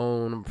get your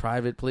own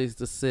private place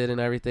to sit and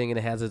everything, and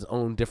it has its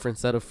own different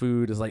set of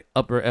food. It's like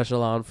upper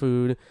echelon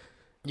food.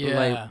 Yeah.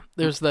 Like,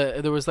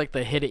 there was like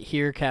the Hit It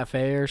Here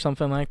Cafe or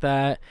something like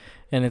that,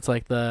 and it's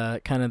like the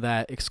kind of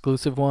that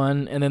exclusive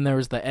one. And then there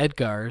was the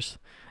Edgar's,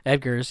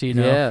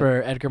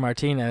 for Edgar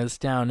Martinez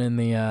down in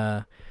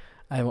the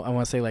I want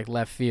to say like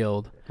left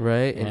field.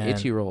 Right, and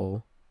Itchy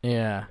Roll.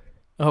 Yeah.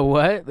 Oh,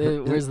 what?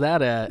 Where's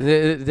that at?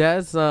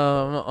 That's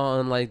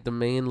on like the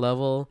main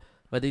level,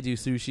 but they do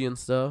sushi and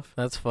stuff.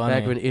 That's funny.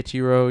 Back when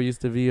Ichiro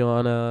used to be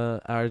on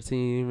our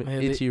team,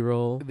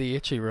 Ichiro. The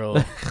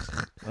Ichiro.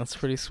 That's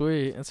pretty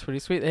sweet.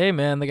 Hey,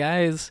 man, the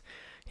guy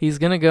he's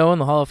gonna go in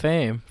the Hall of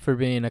Fame for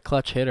being a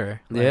clutch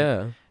hitter.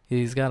 Yeah,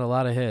 he's got a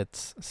lot of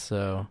hits.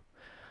 So,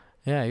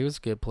 yeah, he was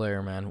a good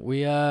player, man.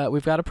 We've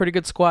got a pretty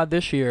good squad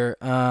this year.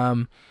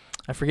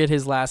 I forget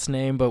his last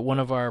name, but one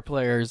of our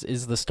players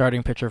is the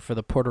starting pitcher for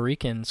the Puerto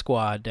Rican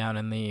squad down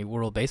in the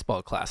World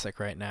Baseball Classic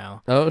right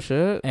now. Oh,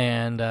 shit.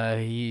 And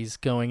he's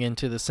going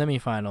into the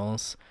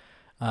semifinals.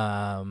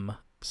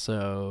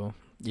 So,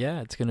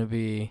 yeah, it's going to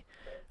be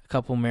a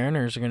couple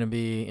Mariners are going to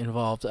be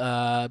involved.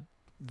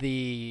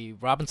 The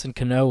Robinson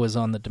Cano was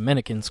on the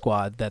Dominican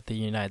squad that the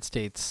United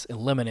States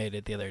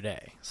eliminated the other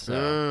day.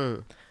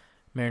 So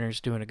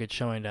Mariners doing a good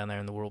showing down there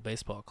in the World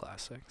Baseball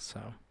Classic.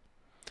 So,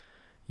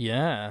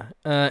 yeah.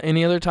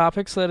 Any other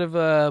topics that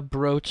have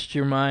broached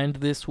your mind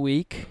this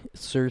week,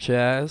 Sir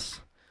Chaz?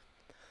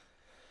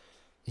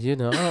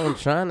 I'm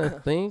trying to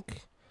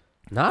think.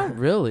 Not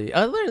really.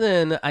 Other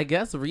than, I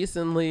guess,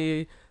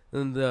 recently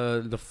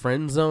the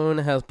friend zone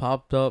has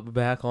popped up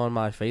back on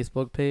my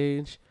Facebook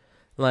page.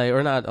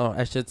 Or not,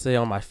 I should say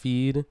on my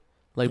feed.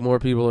 More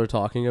people are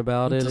talking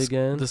about it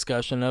again.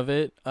 Discussion of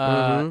it.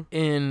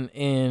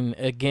 In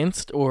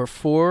against or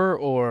for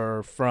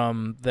or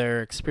from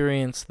their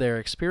experience, they're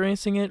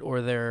experiencing it,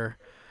 or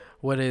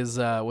what's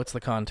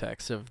the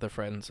context of the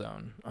friend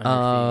zone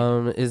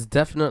on your feed? Is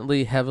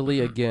definitely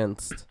heavily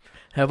against.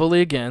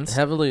 Heavily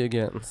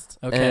against.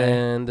 Okay.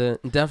 And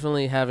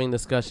definitely having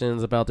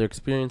discussions about their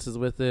experiences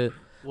with it.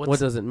 What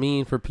does it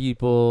mean for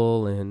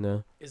people?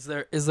 And is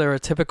there a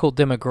typical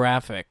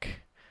demographic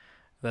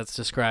that's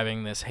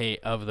describing this hate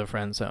of the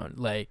friend zone?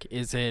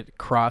 Is it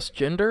cross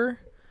gender,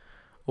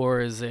 or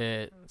is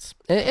it?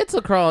 It's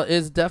a cross.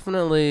 It's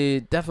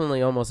definitely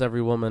almost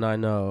every woman I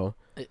know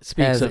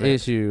has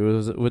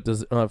issues with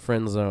this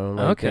friend zone.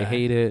 Okay. They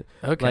hate it.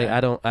 Okay.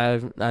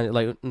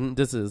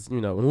 This is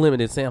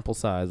limited sample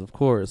size, of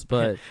course,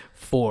 but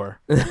 4.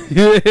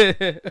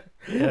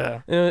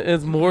 Yeah.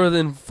 It's more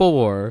than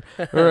 4,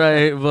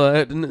 right?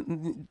 But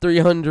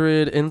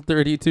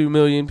 332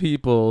 million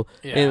people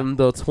in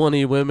the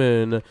 20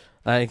 women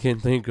I can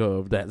think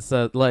of. That's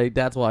why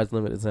it's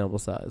limited sample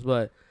size.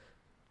 But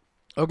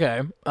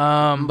okay.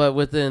 But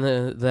within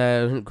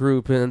that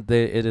group,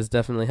 it is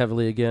definitely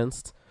heavily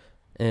against.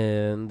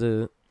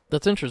 And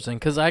that's interesting,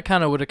 because I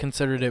kind of would have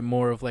considered it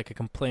more of a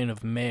complaint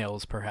of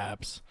males,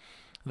 perhaps,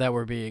 that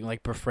were being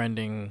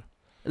befriending.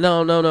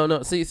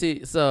 No.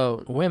 See.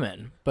 So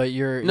women, but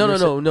you're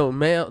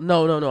male.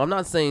 No. I'm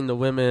not saying the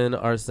women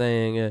are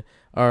saying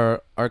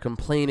are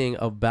complaining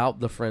about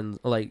the friends.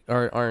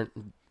 Aren't.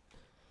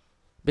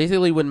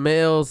 Basically, when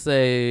males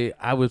say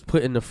I was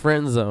put in the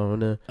friend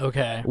zone,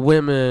 okay,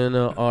 women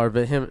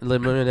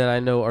women that I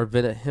know are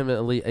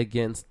vehemently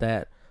against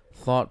that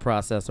thought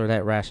process or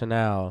that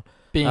rationale,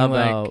 being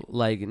about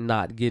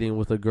not getting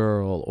with a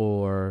girl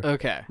or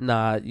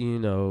not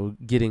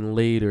getting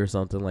laid or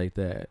something like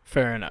that.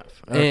 Fair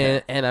enough.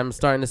 Okay. And I'm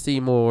starting to see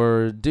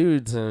more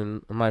dudes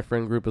in my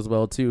friend group as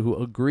well too who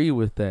agree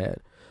with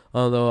that.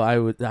 Although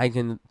I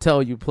can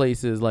tell you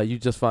places you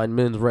just find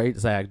men's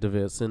rights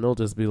activists and they'll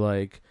just be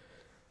like,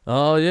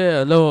 oh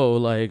yeah, no,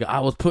 I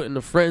was put in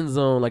the friend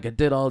zone, I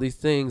did all these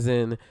things.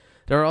 And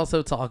they're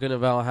also talking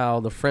about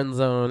how the friend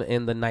zone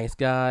and the nice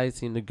guy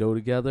seem to go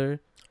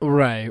together.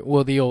 Right.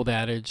 Well, the old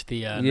adage,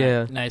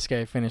 the nice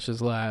guy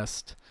finishes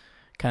last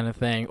kind of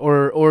thing.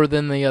 Or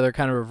then the other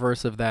kind of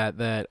reverse of that,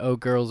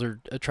 girls are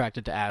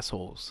attracted to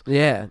assholes.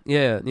 Yeah,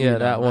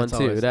 that one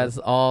too. That's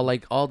all,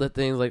 all the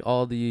things,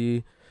 all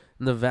the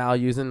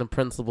values and the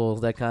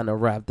principles that kind of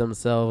wrap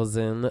themselves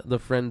in the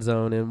friend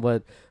zone, and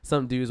what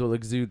some dudes will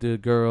exude to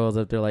girls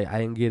if they're I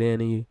didn't get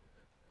any.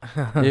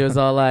 It was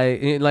all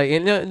and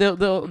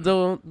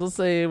they'll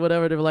say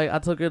whatever. They're I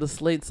took her to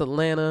Slate's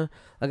Atlanta.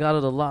 I got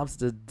her the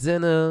lobster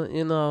dinner.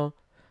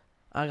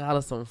 I got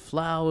her some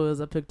flowers.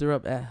 I picked her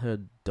up at her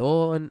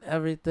door and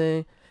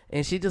everything.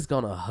 And she just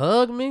gonna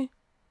hug me.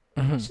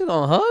 Mm-hmm. She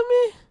gonna hug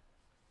me.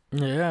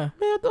 Yeah.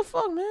 Man, what the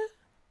fuck, man?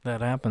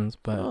 That happens,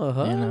 but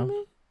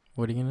me?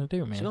 What are you gonna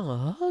do, man? She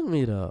gonna hug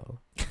me though.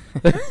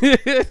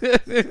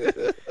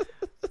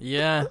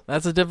 Yeah,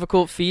 that's a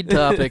difficult feed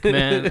topic,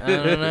 man.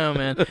 I don't know,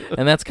 man.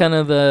 And that's kind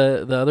of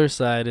the other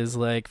side is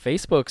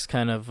Facebook's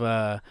kind of,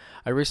 I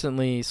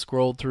recently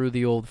scrolled through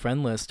the old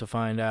friend list to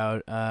find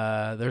out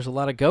there's a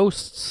lot of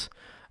ghosts.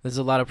 There's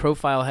a lot of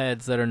profile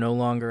heads that are no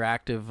longer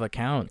active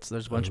accounts.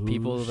 There's a bunch of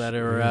people that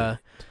are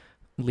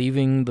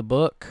leaving the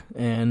book.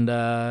 And,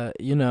 I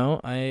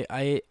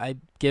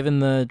given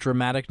the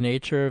dramatic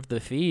nature of the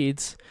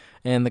feeds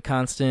and the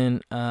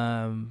constant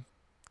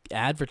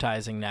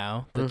advertising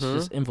now that's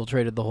just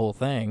infiltrated the whole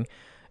thing,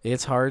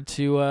 it's hard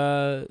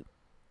to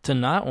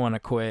not want to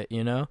quit,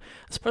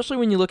 especially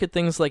when you look at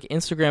things like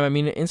Instagram. I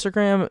mean,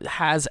 Instagram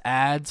has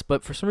ads,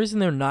 but for some reason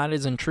they're not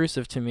as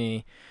intrusive to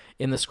me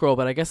in the scroll.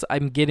 But I guess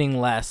I'm getting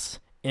less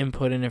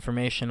input and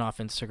information off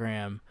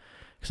Instagram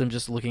because I'm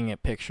just looking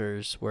at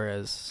pictures,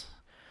 whereas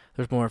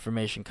there's more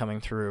information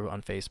coming through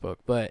on Facebook.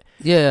 But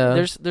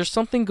yeah, there's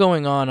something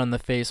going on the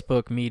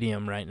Facebook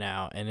medium right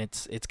now, and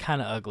it's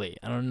kind of ugly.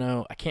 I don't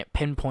know. I can't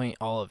pinpoint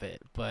all of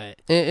it,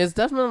 but it's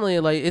definitely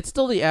it's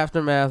still the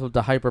aftermath of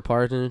the hyper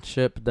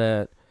partisanship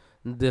that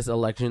this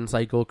election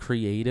cycle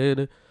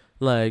created.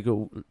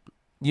 Millennial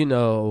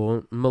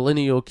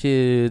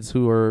kids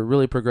who are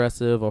really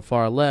progressive or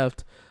far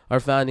left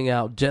are finding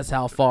out just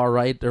how far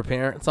right their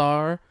parents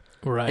are.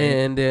 Right.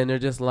 And then they're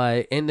just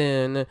they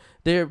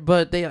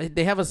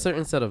have a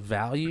certain set of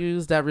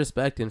values that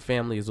respect, and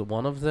family is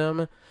one of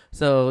them.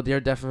 So they're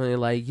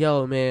definitely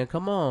yo, man,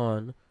 come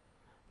on.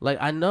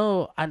 I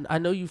know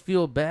you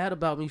feel bad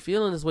about me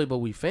feeling this way, but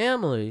we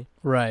family.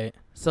 Right.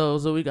 So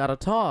we gotta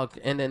talk.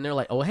 And then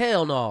they're oh,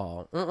 hell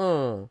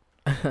no.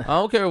 I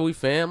don't care if we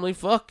family.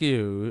 Fuck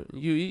you.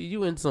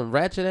 You in some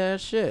ratchet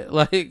ass shit.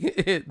 Like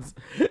it's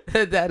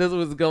that is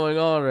what's going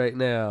on right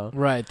now.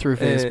 Right, through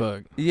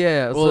Facebook.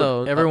 Yeah.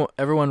 Well, so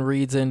everyone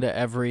reads into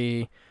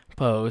every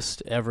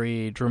post,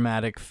 every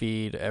dramatic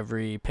feed,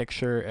 every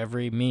picture,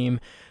 every meme,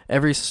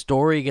 every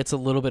story gets a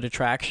little bit of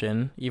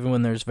traction, even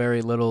when there's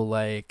very little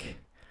like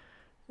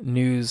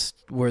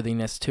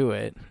newsworthiness to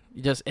it.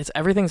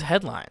 Everything's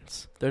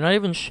headlines. They're not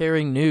even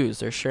sharing news;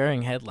 they're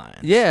sharing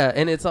headlines. Yeah,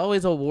 and it's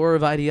always a war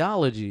of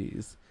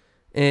ideologies,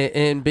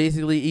 and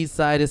basically each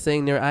side is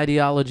saying their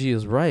ideology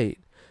is right,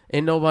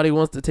 and nobody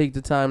wants to take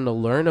the time to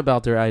learn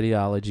about their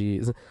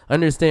ideologies,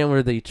 understand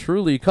where they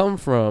truly come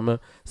from,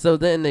 so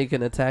then they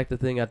can attack the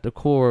thing at the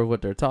core of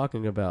what they're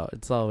talking about.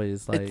 It's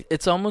always like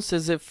it's almost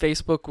as if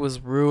Facebook was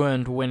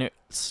ruined when it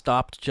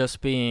stopped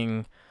just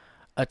being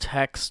a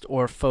text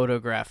or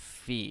photograph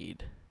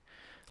feed.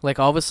 Like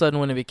all of a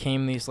sudden when it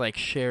became these like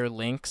share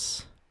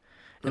links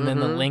and then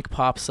the link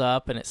pops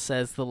up and it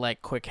says the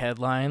like quick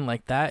headline,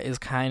 like that is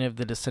kind of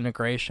the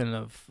disintegration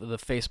of the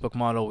Facebook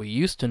model we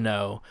used to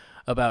know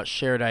about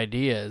shared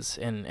ideas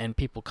and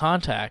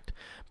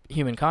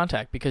human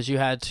contact, because you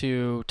had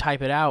to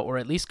type it out or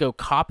at least go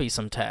copy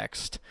some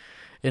text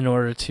in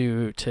order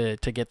to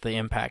get the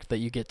impact that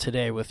you get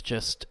today with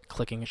just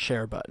clicking a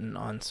share button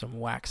on some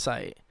whack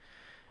site.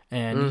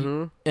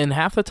 And and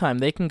half the time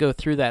they can go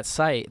through that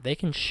site, they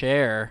can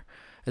share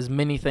as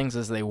many things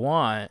as they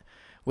want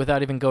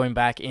without even going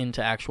back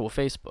into actual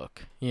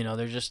Facebook. You know,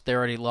 they're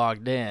already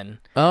logged in.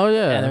 Oh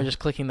yeah. And they're just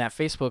clicking that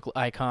Facebook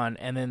icon,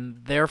 and then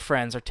their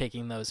friends are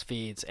taking those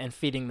feeds and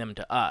feeding them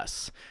to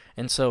us.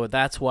 And so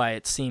that's why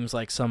it seems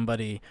like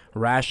somebody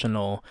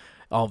rational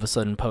all of a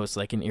sudden posts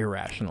like an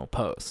irrational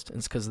post.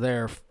 It's because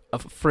they're a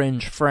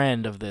fringe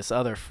friend of this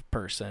other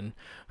person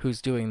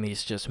who's doing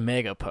these just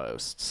mega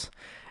posts.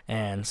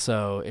 And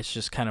so it's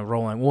just kind of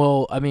rolling.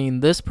 Well, I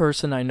mean, this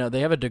person I know, they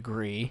have a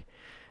degree,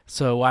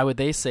 so why would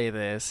they say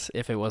this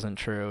if it wasn't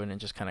true? And it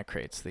just kind of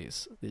creates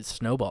this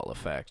snowball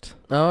effect.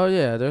 Oh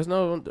yeah, there's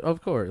no,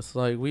 of course.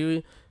 Like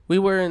we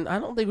weren't. I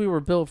don't think we were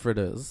built for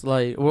this.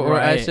 Like, or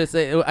I should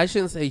say, I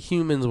shouldn't say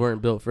humans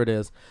weren't built for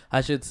this.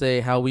 I should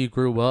say how we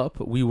grew up.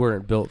 We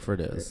weren't built for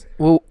this.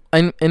 Well,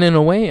 and in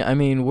a way, I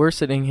mean, we're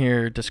sitting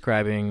here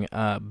describing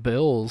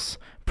bills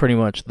pretty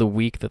much the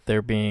week that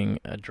they're being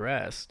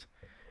addressed.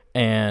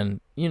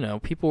 And, you know,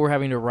 people were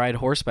having to ride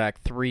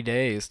horseback 3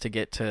 days to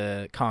get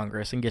to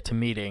Congress and get to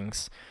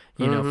meetings,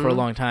 you know, for a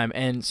long time.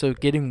 And so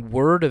getting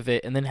word of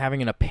it and then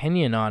having an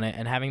opinion on it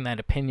and having that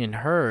opinion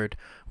heard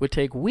would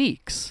take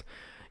weeks,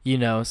 you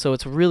know. So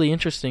it's really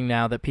interesting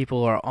now that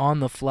people are on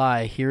the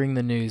fly hearing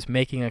the news,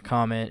 making a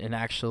comment, and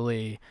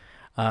actually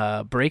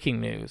breaking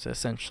news,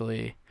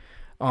 essentially,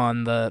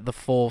 on the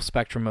full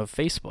spectrum of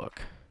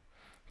Facebook.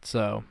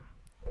 So,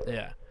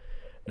 yeah.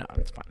 No,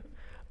 it's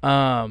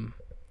fine.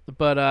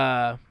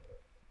 But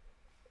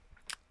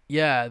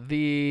yeah,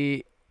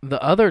 the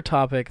other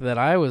topic that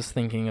I was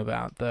thinking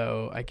about,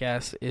 though, I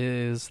guess,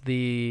 is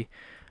the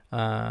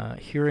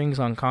hearings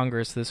on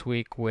Congress this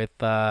week with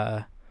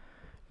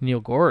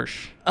Neil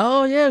Gorsuch.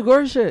 Oh yeah,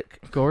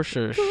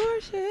 Gorsuch.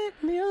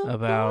 Neil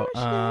about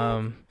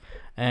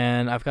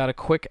and I've got a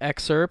quick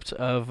excerpt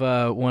of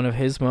one of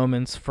his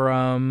moments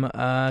from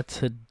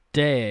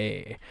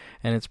today,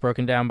 and it's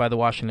broken down by the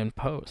Washington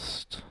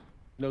Post.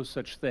 No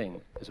such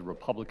thing as a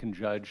Republican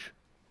judge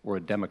or a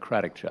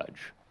Democratic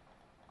judge.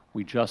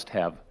 We just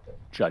have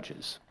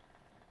judges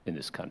in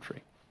this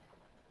country.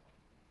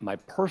 My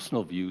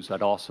personal views,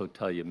 I'd also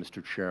tell you,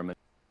 Mr. Chairman.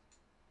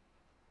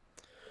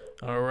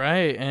 All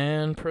right,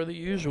 and per the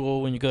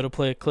usual, when you go to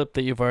play a clip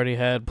that you've already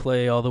had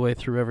play all the way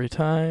through every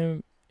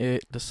time,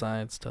 it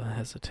decides to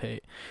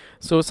hesitate.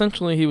 So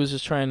essentially, he was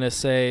just trying to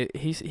say,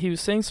 he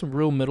was saying some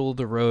real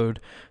middle-of-the-road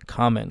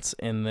comments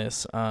in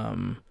this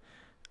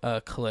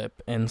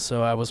clip, and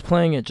so I was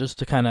playing it just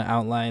to kind of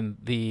outline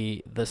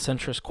the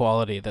centrist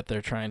quality that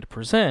they're trying to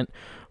present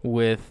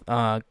with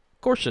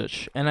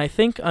Gorsuch. And I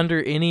think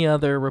under any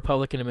other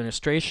Republican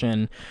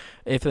administration,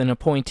 if an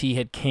appointee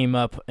had came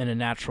up in a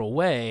natural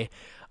way,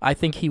 I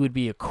think he would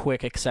be a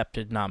quick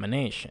accepted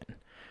nomination.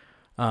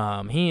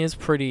 He is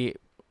pretty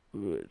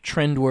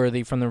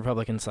trendworthy from the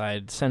Republican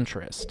side,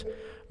 centrist,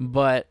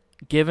 but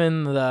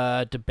given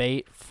the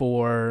debate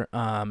for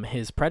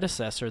his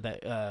predecessor,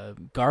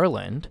 that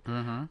Garland,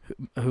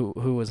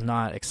 who was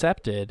not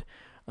accepted,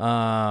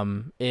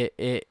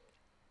 it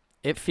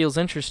feels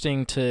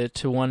interesting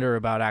to wonder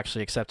about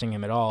actually accepting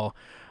him at all,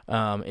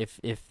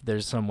 if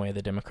there's some way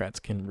the Democrats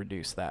can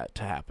reduce that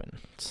to happen.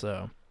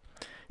 So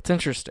it's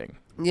interesting.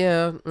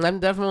 Yeah, I'm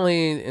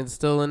definitely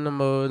still in the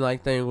mode,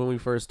 like, thing when we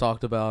first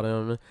talked about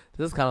him.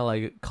 This is kind of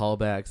like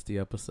callbacks to the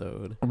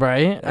episode.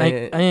 Right?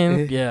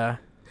 Yeah.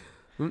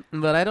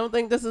 But I don't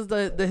think this is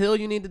the hill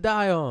you need to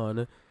die on.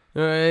 All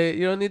right?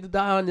 You don't need to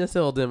die on this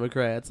hill,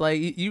 Democrats. Like,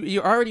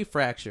 you're already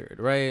fractured,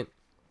 right?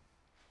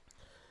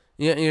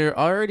 You're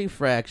already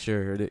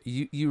fractured.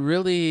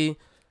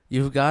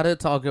 You've got to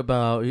talk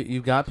about,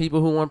 you've got people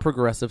who want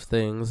progressive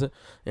things,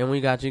 and we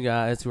got you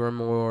guys who are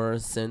more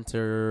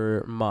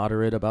center,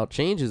 moderate about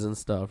changes and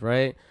stuff,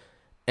 right?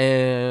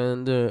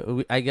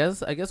 And I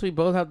guess we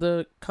both have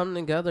to come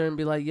together and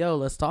be like, yo,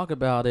 let's talk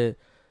about it.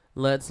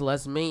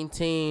 Let's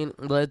maintain,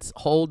 let's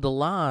hold the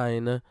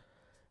line.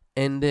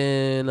 And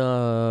then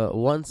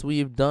once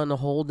we've done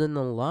holding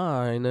the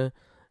line,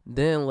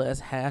 then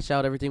let's hash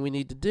out everything we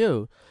need to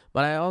do.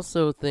 But I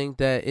also think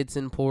that it's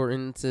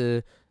important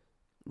to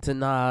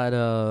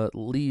not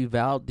leave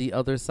out the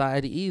other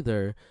side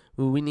either.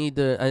 We need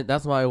to.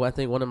 That's why I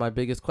think one of my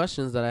biggest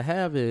questions that I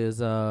have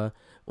is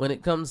when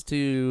it comes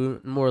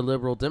to more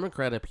liberal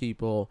Democratic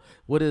people,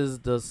 what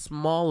is the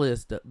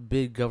smallest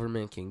big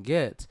government can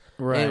get?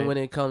 Right. And when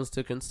it comes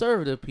to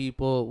conservative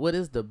people, what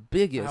is the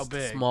biggest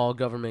small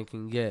government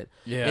can get?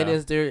 Yeah. And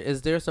is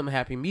there some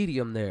happy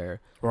medium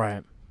there?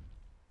 Right.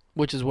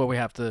 Which is what we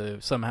have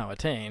to somehow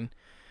attain.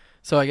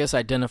 So I guess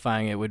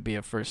identifying it would be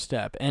a first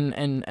step.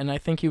 And I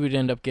think you would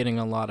end up getting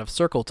a lot of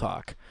circle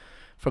talk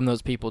from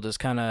those people, just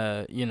kind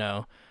of,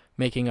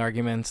 making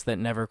arguments that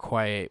never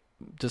quite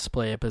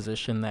display a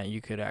position that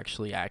you could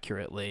actually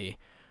accurately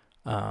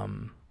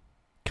come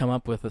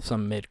up with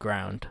some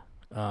mid-ground.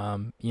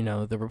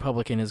 The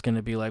Republican is going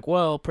to be like,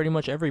 well, pretty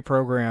much every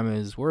program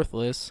is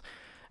worthless,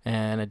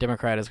 and a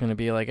Democrat is going to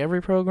be like,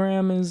 every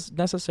program is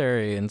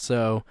necessary. And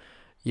so,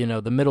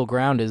 the middle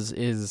ground is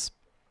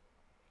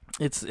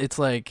it's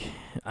like,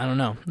 I don't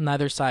know,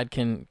 neither side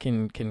can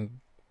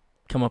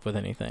come up with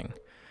anything.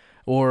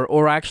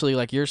 Or actually,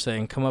 like you're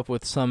saying, come up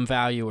with some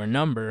value or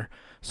number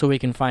so we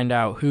can find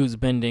out who's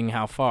bending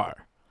how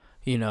far,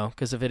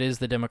 because if it is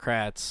the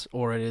Democrats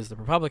or it is the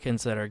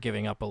Republicans that are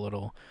giving up a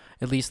little,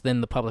 at least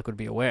then the public would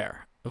be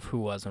aware of who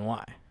was and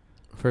why.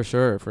 For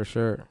sure.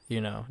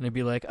 And it'd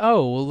be like,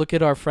 oh, well, look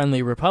at our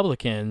friendly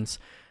Republicans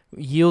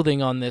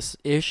yielding on this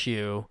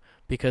issue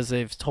because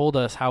they've told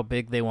us how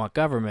big they want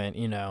government,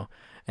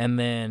 and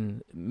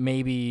then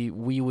maybe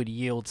we would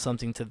yield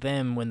something to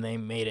them when they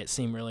made it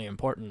seem really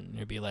important.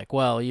 It'd be like,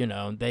 well,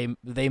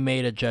 they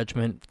made a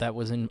judgment that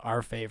was in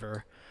our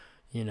favor,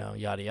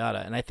 yada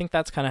yada. And I think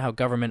that's kind of how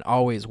government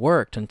always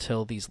worked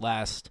until these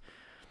last,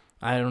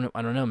 I don't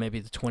know, maybe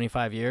the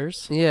 25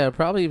 years. Yeah,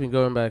 probably even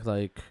going back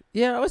I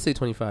would say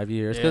 25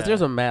 years, because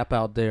there's a map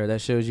out there that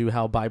shows you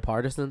how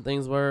bipartisan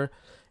things were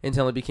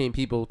until it became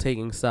people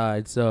taking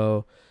sides.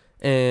 So.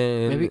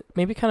 And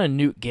maybe kind of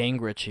Newt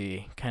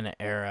Gingrich-y kind of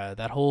era,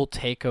 that whole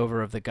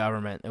takeover of the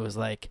government. It was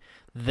like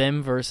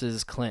them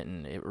versus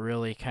Clinton. It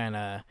really kind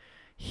of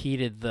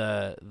heated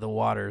the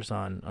waters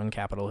on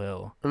Capitol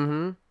Hill.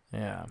 Mm-hmm.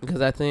 Yeah.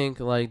 Because I think,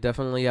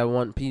 definitely I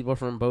want people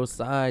from both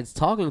sides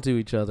talking to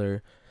each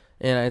other.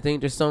 And I think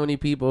there's so many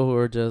people who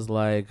are just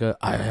like,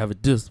 I have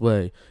it this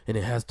way, and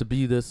it has to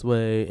be this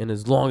way, and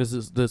as long as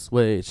it's this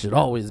way, it should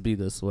always be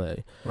this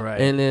way. Right.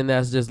 And then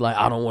that's just like,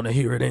 I don't want to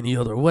hear it any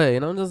other way.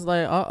 And I'm just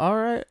like, all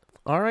right,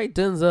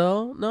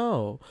 Denzel,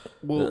 no.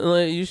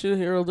 Well, you should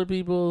hear other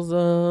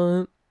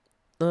people's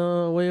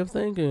way of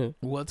thinking.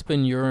 What's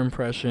been your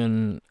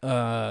impression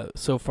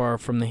so far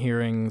from the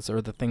hearings,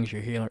 or the things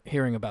you're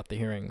hearing about the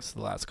hearings the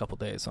last couple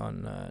days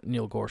on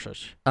Neil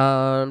Gorsuch?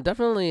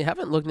 Definitely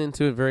haven't looked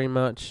into it very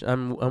much.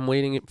 I'm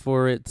waiting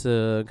for it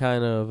to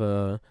kind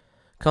of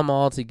come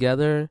all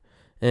together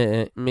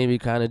and maybe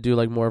kind of do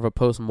more of a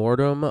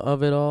post-mortem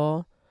of it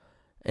all.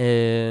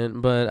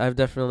 But I've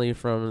definitely,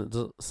 from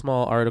the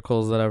small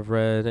articles that I've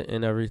read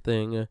and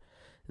everything,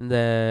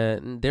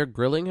 that they're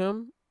grilling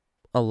him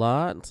a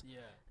lot. Yeah.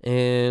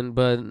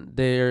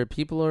 But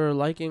people are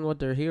liking what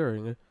they're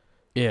hearing.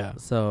 Yeah.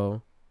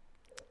 So.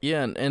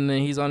 Yeah, and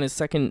then he's on his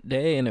second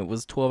day, and it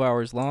was 12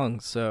 hours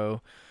long.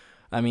 So,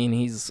 I mean,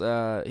 he's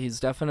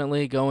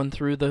definitely going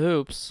through the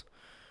hoops.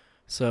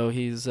 So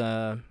he's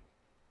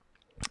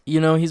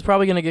he's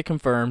probably gonna get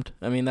confirmed.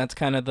 I mean, that's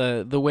kind of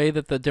the way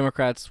that the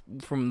Democrats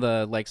from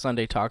the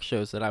Sunday talk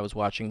shows that I was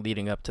watching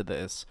leading up to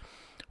this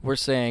were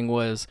saying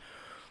was,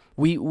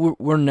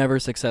 we're never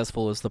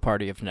successful as the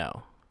party of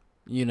no.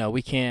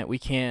 We can't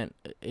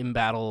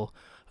embattle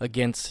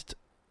against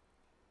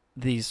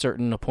these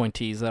certain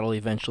appointees that'll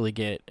eventually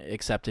get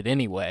accepted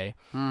anyway,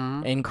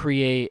 and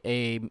create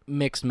a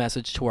mixed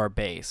message to our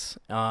base.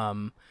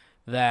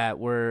 That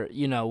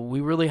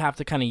we really have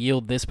to kind of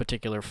yield this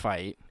particular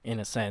fight, in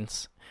a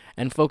sense,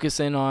 and focus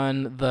in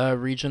on the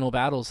regional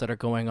battles that are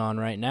going on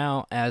right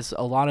now, as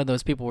a lot of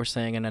those people were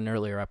saying in an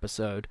earlier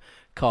episode,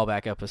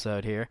 callback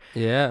episode here.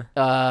 Yeah.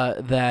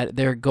 That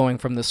they're going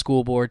from the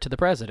school board to the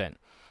president.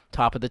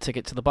 Top of the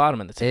ticket to the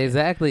bottom of the ticket.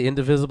 Exactly.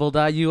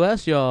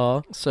 Indivisible.us,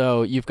 y'all.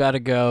 So we got to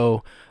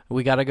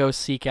go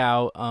seek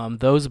out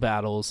those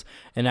battles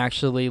and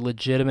actually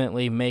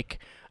legitimately make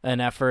an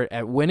effort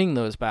at winning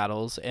those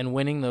battles and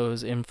winning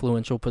those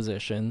influential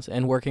positions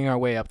and working our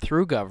way up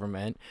through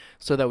government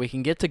so that we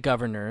can get to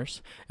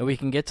governors and we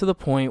can get to the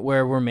point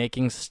where we're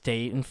making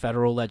state and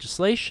federal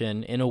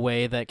legislation in a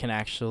way that can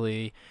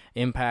actually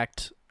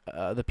impact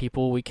the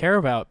people we care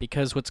about,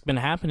 because what's been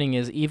happening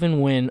is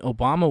even when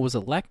Obama was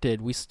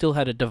elected, we still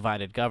had a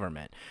divided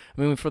government.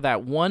 I mean, for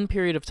that one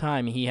period of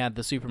time, he had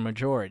the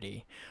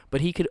supermajority,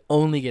 but he could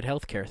only get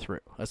health care through,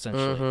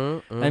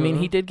 essentially. I mean,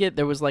 he did get,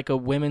 there was like a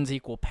Women's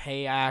Equal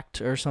Pay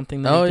Act or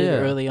something that he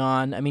did early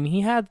on. I mean,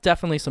 he had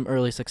definitely some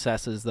early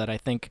successes that I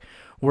think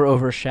were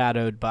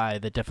overshadowed by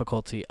the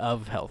difficulty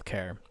of health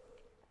care.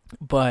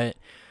 But,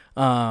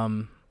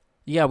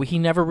 he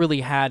never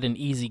really had an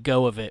easy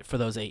go of it for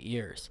those 8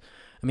 years.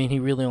 I mean, he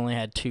really only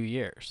had 2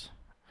 years.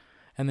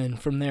 And then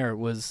from there, it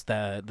was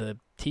the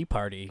Tea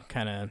Party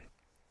kind of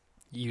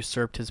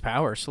usurped his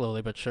power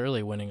slowly but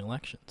surely, winning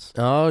elections.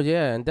 Oh,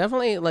 yeah. And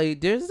definitely,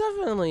 like, there's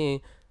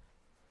definitely...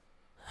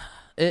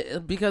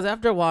 because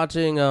after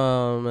watching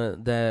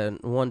that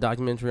one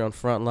documentary on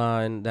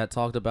Frontline that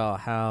talked about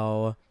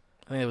how...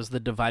 I think it was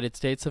the Divided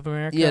States of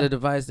America? Yeah, the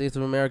Divided States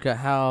of America,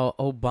 how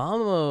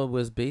Obama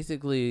was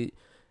basically...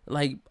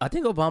 Like, I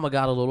think Obama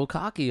got a little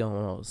cocky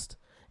almost.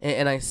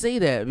 And I say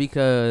that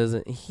because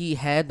he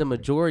had the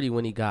majority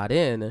when he got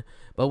in,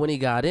 but when he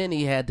got in,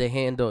 he had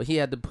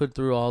to put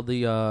through all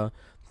the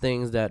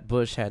things that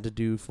Bush had to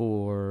do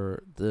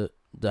for the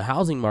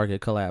housing market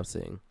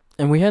collapsing.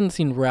 And we hadn't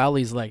seen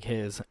rallies like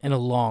his in a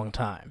long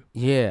time.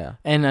 Yeah.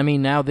 And I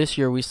mean, now this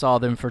year we saw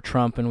them for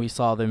Trump and we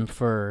saw them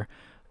for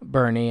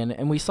Bernie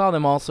and we saw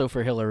them also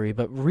for Hillary,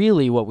 but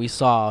really what we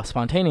saw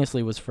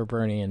spontaneously was for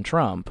Bernie and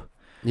Trump.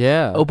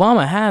 Yeah.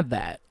 Obama had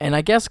that. And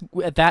I guess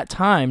at that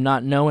time,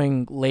 not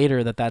knowing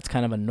later that that's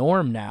kind of a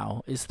norm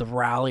now, is the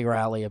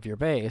rally of your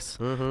base.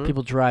 Mm-hmm.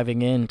 People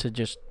driving in to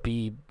just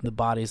be the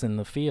bodies in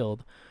the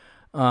field.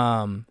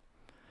 That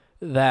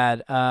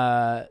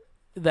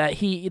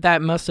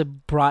must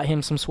have brought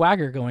him some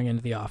swagger going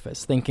into the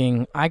office,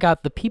 thinking, I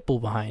got the people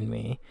behind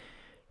me.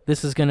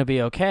 This is going to be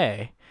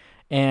okay.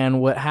 And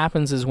what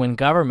happens is when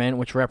government,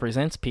 which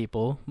represents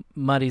people,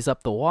 muddies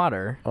up the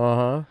water.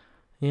 Uh-huh.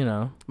 You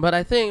know, but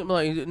I think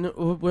like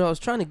what I was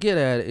trying to get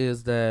at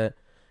is that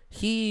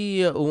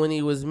when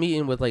he was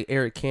meeting with like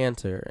Eric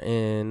Cantor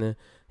and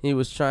he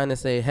was trying to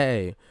say,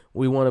 hey,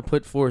 we want to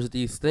put forth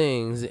these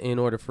things in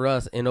order for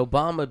us. And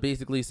Obama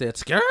basically said,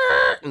 skirt,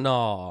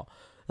 no.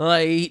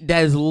 Like,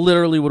 that is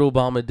literally what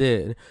Obama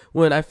did.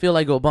 When I feel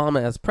like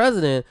Obama as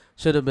president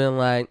should have been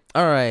like,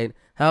 all right,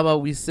 how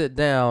about we sit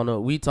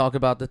down, we talk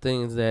about the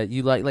things that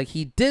you like. Like,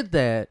 he did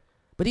that.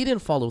 But he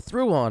didn't follow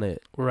through on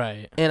it.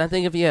 Right. And I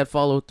think if he had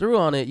followed through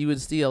on it, you would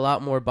see a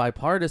lot more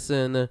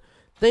bipartisan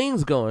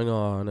things going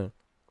on.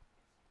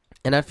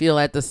 And I feel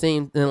at the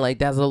same, and like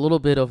that's a little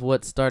bit of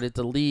what started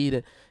to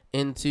lead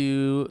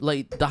into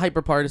like the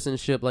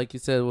hyperpartisanship, like you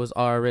said, was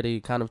already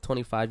kind of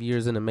 25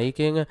 years in the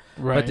making.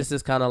 Right. But this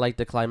is kind of like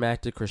the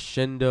climactic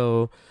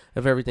crescendo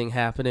of everything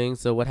happening.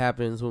 So what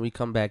happens when we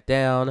come back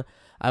down?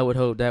 I would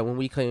hope that when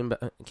we came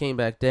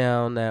back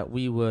down, that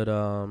we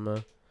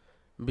would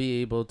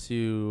be able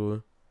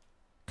to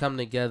come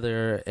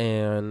together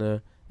and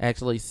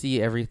actually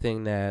see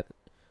everything that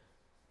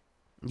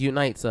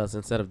unites us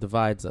instead of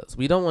divides us.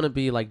 We don't want to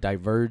be like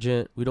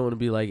divergent. We don't want to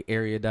be like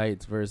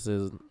erudites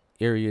versus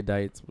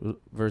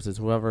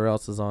whoever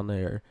else is on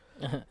there.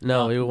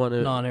 No, we want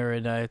to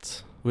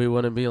non-erudites. We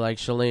want to be like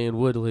Shailene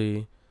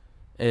Woodley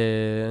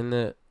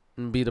and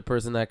be the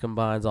person that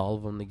combines all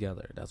of them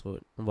together.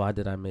 Why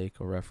did I make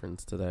a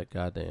reference to that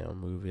goddamn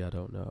movie? I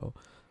don't know.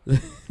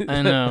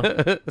 I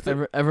know.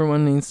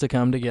 Everyone needs to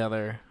come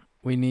together.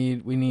 We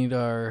need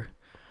our,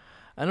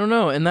 I don't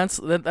know, and that's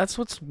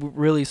what's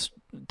really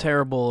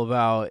terrible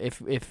about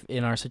if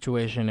in our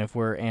situation, if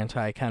we're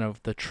anti kind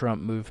of the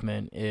Trump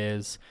movement,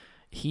 is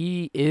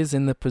he is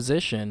in the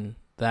position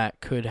that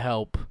could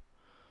help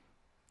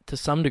to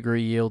some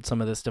degree yield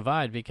some of this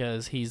divide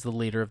because he's the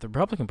leader of the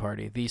Republican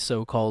Party, the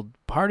so-called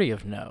party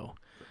of no.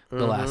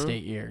 The last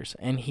 8 years,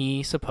 and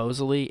he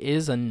supposedly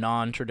is a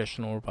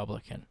non-traditional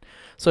Republican.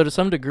 So to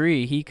some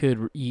degree, he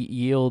could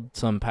yield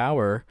some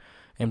power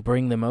and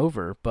bring them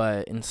over,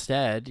 but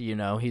instead, you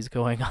know, he's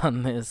going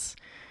on this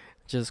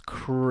just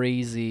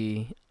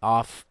crazy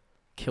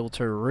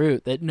off-kilter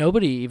route that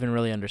nobody even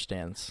really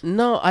understands.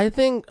 No, I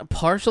think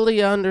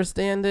partially I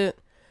understand it.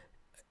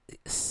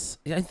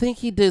 I think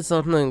he did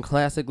something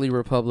classically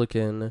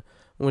Republican,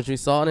 which we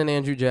saw it in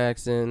Andrew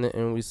Jackson,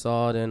 and we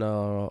saw it in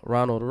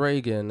Ronald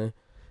Reagan,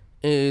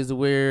 is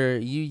where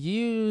you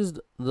used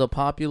the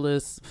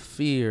populist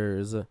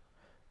fears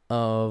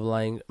of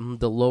like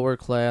the lower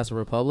class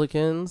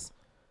Republicans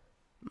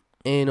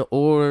in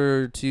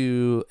order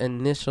to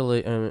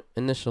initialize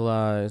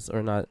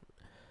or not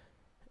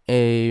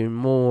a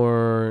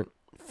more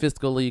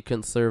fiscally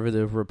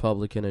conservative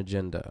Republican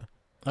agenda.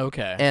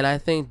 Okay. And I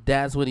think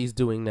that's what he's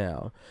doing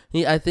now.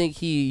 I think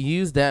he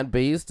used that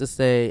base to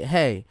say,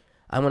 hey,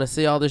 I'm going to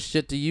say all this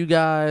shit to you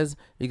guys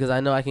because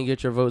I know I can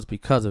get your votes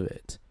because of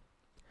it.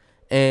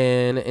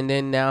 And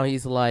then now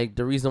he's like,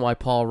 the reason why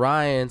Paul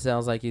Ryan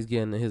sounds like he's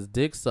getting his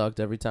dick sucked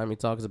every time he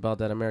talks about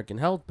that American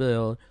health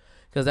bill,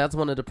 because that's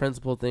one of the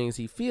principal things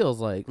he feels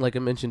like I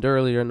mentioned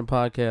earlier in the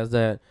podcast,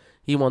 that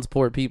he wants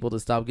poor people to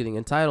stop getting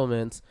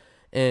entitlements.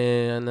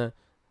 And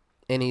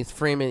and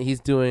he's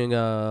doing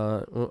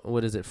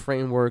what is it,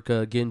 framework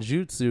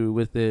genjutsu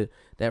with it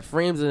that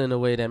frames it in a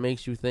way that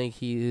makes you think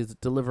he is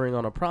delivering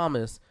on a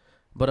promise,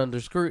 but under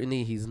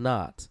scrutiny he's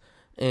not.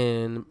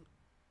 And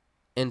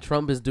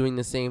Trump is doing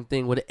the same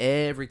thing with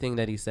everything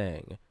that he's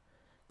saying.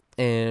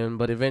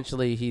 But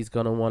eventually he's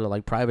gonna want to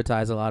like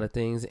privatize a lot of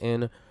things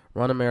and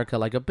run America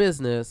like a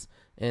business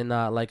and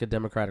not like a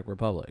democratic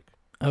republic.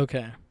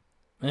 Okay.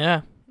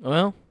 Yeah.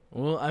 Well,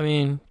 I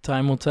mean,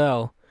 time will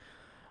tell.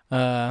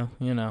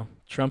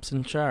 Trump's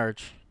in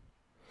charge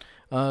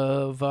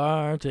of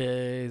our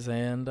days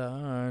and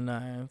our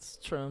nights.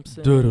 Trump's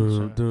in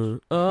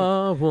charge.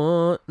 I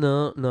want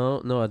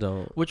no, I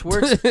don't. Which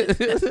works,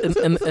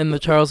 and the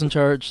Charles in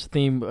Charge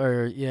theme,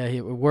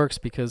 it works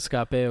because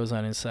Scott Baio was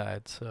on his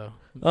side. So.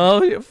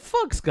 Oh yeah,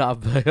 fuck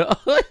Scott Baio.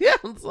 Yeah,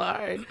 I'm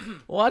sorry.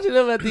 Watching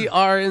him at the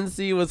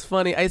RNC was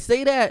funny. I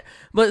say that,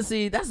 but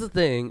see, that's the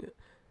thing.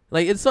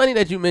 Like, it's funny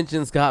that you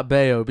mentioned Scott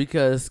Baio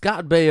because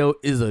Scott Baio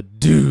is a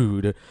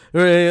dude,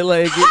 right?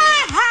 Like,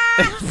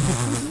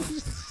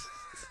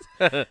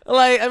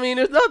 like, I mean,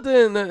 there's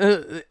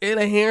nothing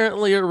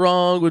inherently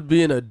wrong with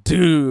being a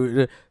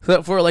dude,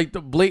 except for like the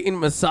blatant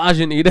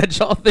misogyny that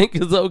y'all think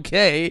is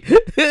okay.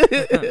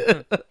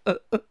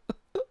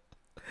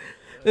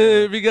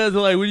 Because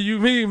like, what do you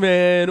mean,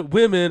 man?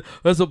 Women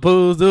are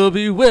supposed to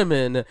be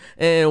women,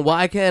 and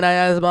why can't I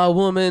ask my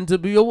woman to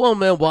be a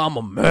woman while I'm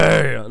a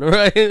man,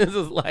 right? It's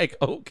just like,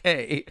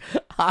 okay,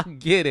 I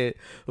get it,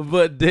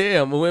 but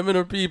damn, women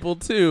are people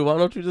too. Why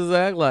don't you just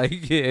act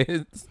like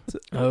it?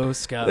 Oh,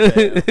 Scott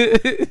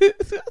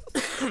Baio.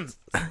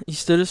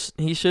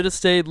 He should have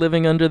stayed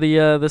living under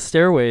the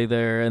stairway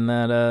there in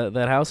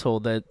that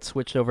household that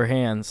switched over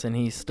hands, and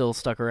he still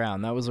stuck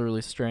around. That was a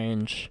really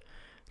strange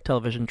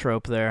television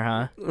trope there,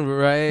 huh?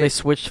 Right. They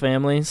switched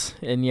families,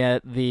 and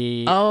yet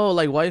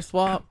like wife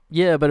swap.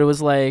 Yeah, but it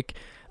was like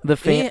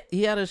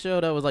he had a show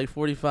that was like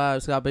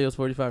 45. Scott Baio was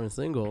 45 and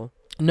single.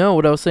 No,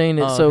 what I was saying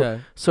is, okay.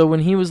 So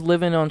when he was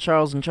living on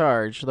Charles in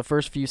Charge, the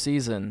first few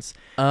seasons,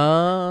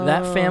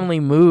 that Oh. family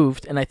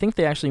moved, and I think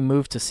they actually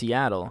moved to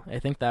Seattle. I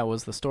think that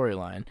was the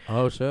storyline.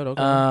 Oh shit.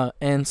 Okay.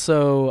 And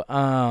so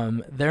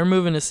they're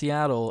moving to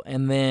Seattle,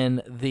 and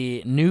then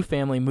the new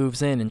family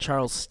moves in, and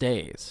Charles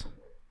stays.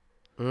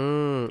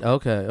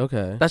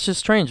 Okay. That's just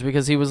strange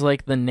because he was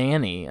like the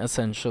nanny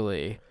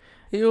essentially.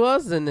 He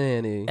was the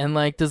nanny. And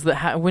like,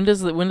 when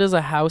does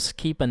a house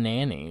keep a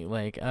nanny?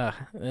 Like,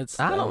 it's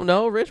I don't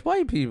know, rich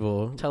white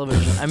people.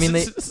 Television. I mean,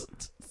 it's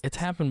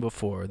happened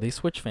before. They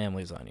switch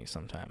families on you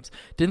sometimes.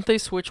 Didn't they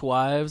switch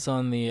wives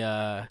on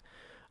the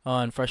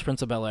on Fresh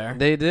Prince of Bel-Air?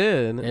 They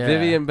did. Yeah.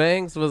 Vivian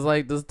Banks was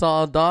like this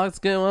tall,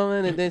 dark-skinned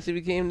woman, and then she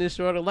became this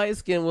shorter,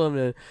 light-skinned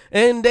woman.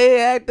 And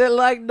they acted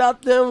like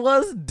nothing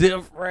was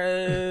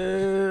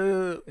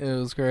different. It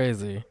was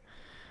crazy.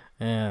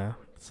 Yeah.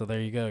 So there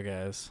you go,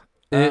 guys.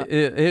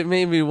 It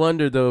made me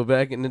wonder, though,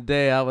 back in the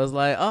day, I was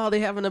like, oh, they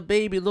having a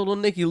baby, little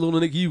Nicky,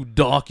 you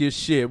dark as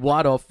shit.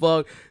 Why the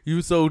fuck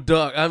you so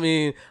dark? I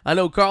mean, I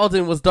know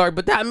Carlton was dark,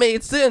 but that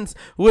made sense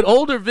with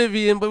older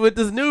Vivian, but with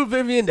this new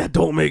Vivian, that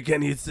don't make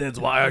any sense.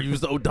 Why are you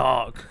so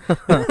dark?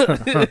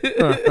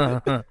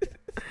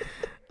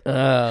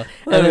 And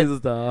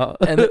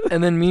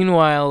then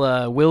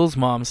meanwhile, Will's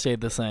mom stayed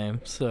the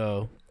same,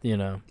 so...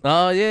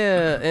 Oh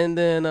yeah, and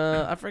then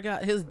I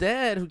forgot his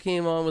dad who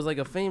came on was like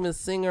a famous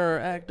singer or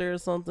actor or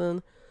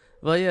something.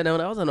 But yeah, no,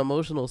 that was an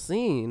emotional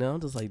scene.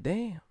 I'm just like,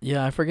 damn.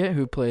 Yeah, I forget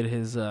who played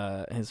his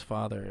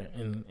father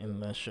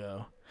in the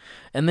show.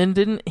 And then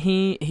didn't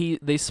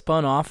they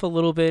spun off a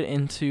little bit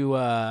into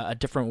a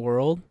different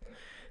world?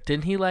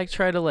 Didn't he like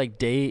try to like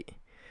date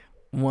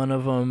one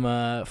of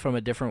them from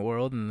a different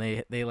world, and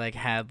they like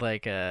had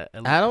like a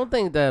I don't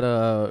think that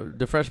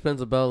the Fresh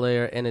Prince of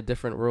Bel-Air and A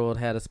Different World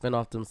had a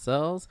spinoff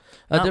themselves.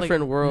 A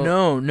Different World.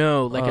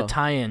 No, like a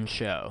tie-in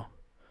show.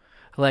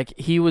 Like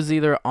he was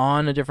either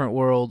on A Different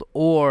World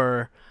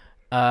or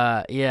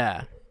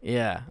yeah,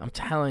 I'm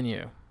telling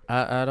you.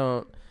 I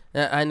don't.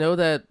 I know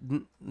that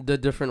The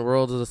Different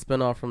World is a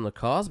spinoff from The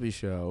Cosby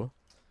Show.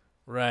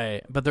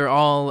 Right, but they're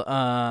all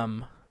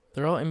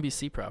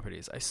NBC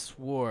properties. I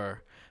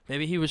swore.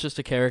 Maybe he was just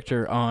a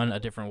character on A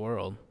Different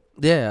World.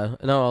 Yeah,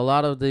 no, a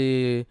lot of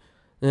the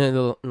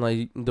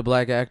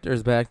black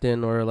actors back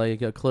then were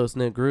like a close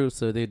knit group,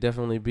 so they'd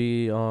definitely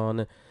be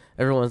on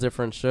everyone's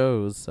different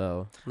shows.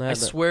 So I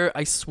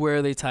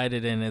swear they tied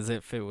it in as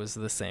if it was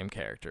the same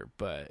character,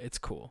 but it's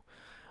cool.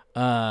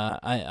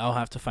 I'll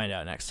have to find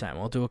out next time.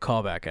 We'll do a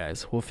callback,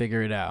 guys. We'll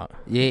figure it out.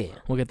 Yeah,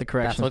 we'll get the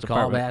corrections That's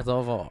what department.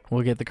 Callbacks all.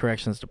 We'll get the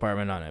corrections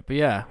department on it. But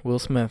yeah, Will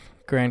Smith,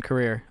 grand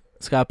career.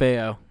 Scott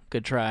Baio,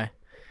 good try.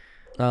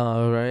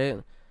 All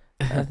right.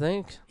 I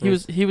think he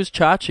was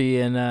Chachi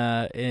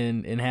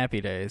in Happy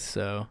Days,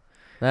 so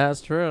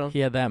that's true. He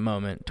had that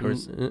moment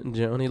towards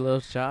Joni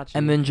Loves Chachi.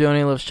 And then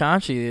Joni Loves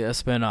Chachi, a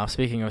spinoff.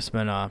 Speaking of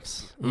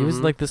spinoffs, he was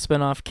like the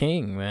spinoff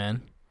king,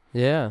 man.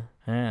 Yeah.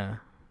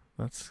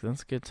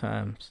 That's good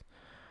times.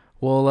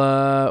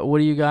 Well, what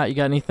do you got? You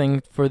got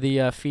anything for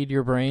the Feed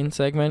Your Brain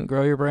segment,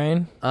 Grow Your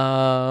Brain?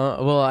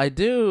 Well, I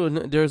do.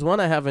 There's one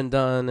I haven't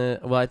done.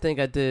 Well, I think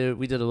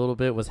we did a little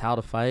bit, was How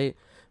to Fight,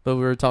 but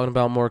we were talking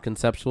about more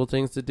conceptual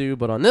things to do.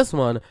 But on this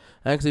one,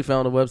 I actually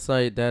found a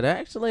website that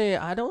actually,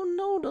 I don't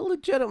know the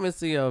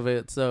legitimacy of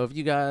it. So if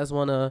you guys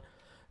want to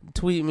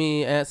tweet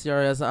me at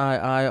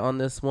CRSII on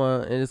this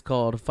one, it is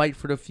called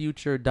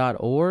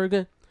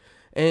fightforthefuture.org.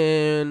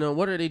 And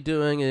what are they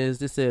doing is,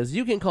 this says,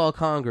 you can call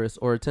Congress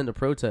or attend a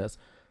protest,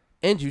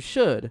 and you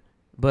should,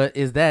 but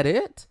is that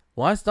it?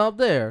 Why stop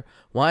there?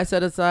 Why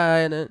set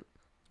aside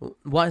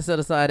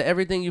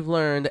everything you've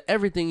learned,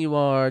 everything you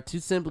are, to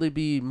simply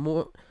be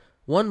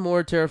one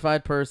more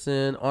terrified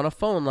person on a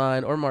phone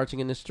line or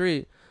marching in the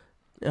street?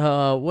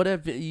 What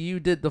if you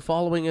did the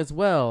following as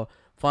well?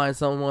 Find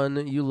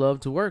someone you love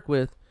to work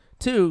with.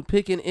 2,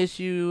 pick an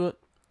issue,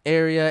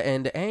 area,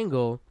 and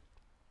angle.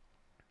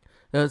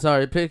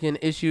 Pick an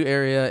issue,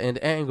 area, and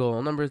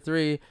angle. Number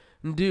 3,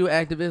 do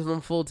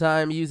activism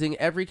full-time using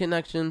every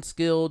connection,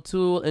 skill,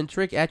 tool, and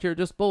trick at your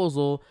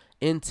disposal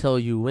until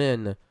you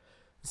win.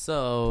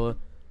 So,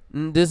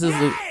 this is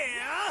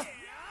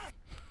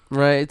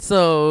right.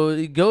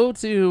 So, go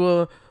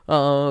to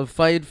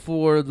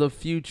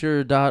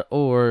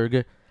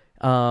fightforthefuture.org,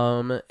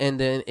 and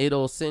then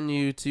it'll send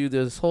you to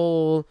this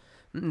whole...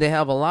 They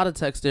have a lot of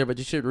text there, but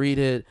you should read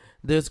it.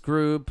 This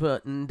group,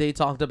 they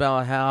talked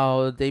about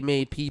how they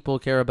made people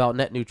care about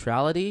net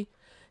neutrality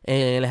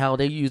and how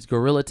they use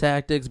guerrilla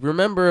tactics.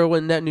 Remember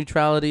when net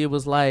neutrality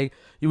was like,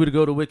 you would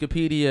go to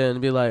Wikipedia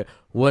and be like,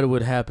 what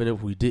would happen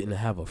if we didn't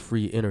have a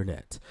free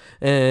internet?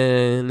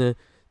 And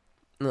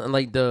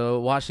like the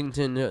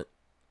Washington,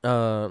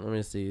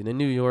 the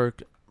New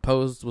York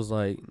Post was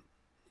like,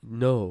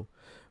 no.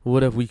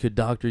 What if we could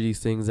doctor these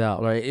things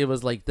out, right? It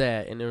was like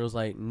that, and it was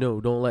like, no,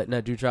 don't let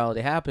net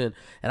neutrality happen.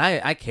 And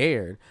I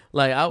cared.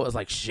 Like, I was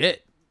like,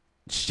 shit,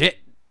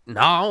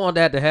 no, I don't want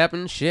that to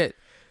happen, shit,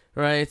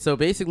 right? So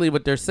basically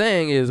what they're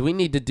saying is we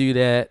need to do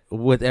that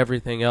with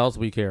everything else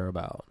we care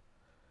about.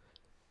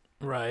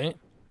 Right.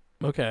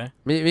 Okay.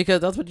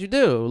 Because that's what you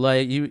do.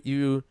 Like,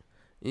 you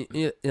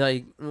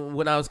like,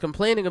 when I was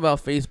complaining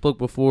about Facebook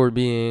before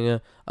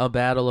being a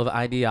battle of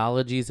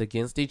ideologies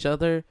against each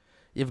other,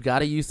 you've got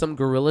to use some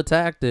guerrilla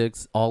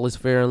tactics. All is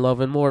fair in love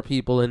and war,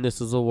 people, and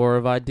this is a war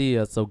of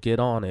ideas, so get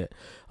on it.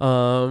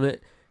 All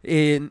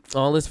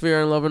is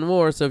fair in love and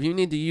war, so if you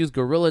need to use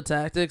guerrilla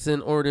tactics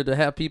in order to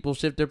have people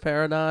shift their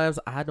paradigms,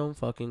 I don't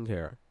fucking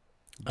care.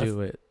 Do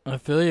it. I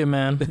feel you,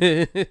 man.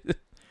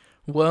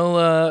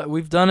 Well,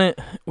 we've done it.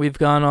 We've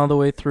gone all the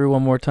way through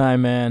one more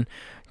time, man.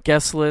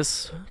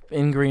 Guestless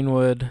in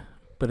Greenwood,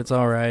 but it's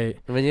all right.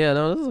 I mean, yeah,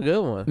 no, this is a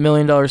good one. $1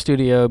 Million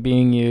Studio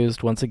being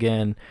used once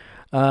again.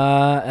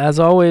 As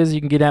always,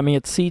 you can get at me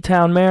at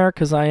Seatown Mayor,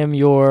 because I am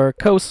your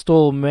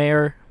coastal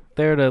mayor,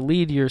 there to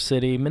lead your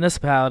city,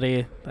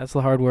 municipality. That's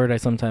the hard word I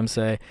sometimes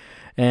say.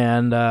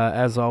 And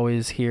as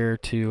always, here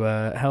to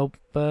help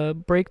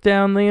break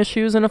down the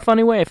issues in a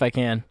funny way if I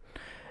can.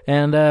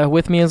 And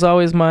with me, as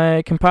always,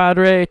 my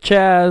compadre,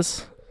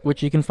 Chaz,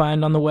 which you can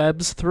find on the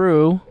webs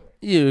through...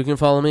 You can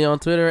follow me on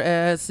Twitter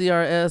at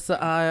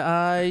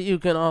CRSII. You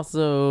can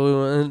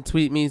also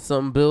tweet me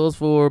some bills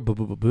for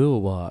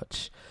Bill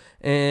Watch.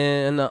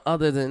 And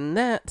other than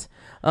that,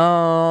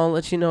 I'll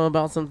let you know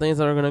about some things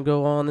that are going to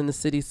go on in the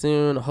city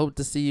soon. Hope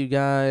to see you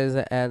guys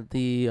at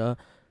the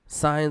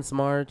Science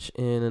March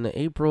in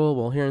April.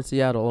 Well, here in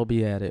Seattle, I'll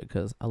be at it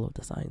because I love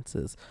the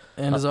sciences.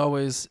 And as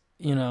always,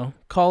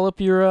 call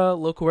up your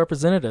local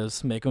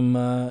representatives. Make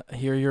them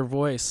hear your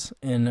voice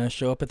and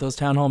show up at those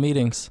town hall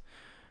meetings.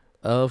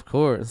 Of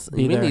course.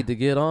 We need to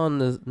get on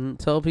to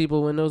tell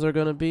people when those are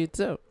going to be,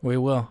 too. We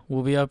will.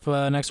 We'll be up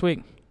next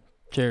week.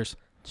 Cheers.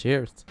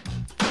 Cheers.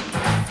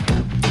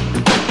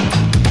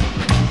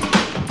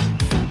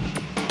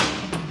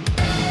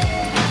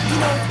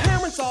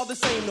 Parents are the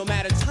same, no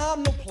matter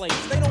time, no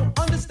place. They don't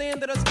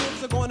understand that us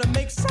kids are going to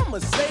make some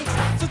mistakes.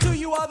 So to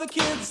you other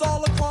kids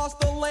all across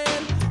the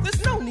land,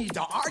 there's no need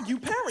to argue.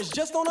 Parents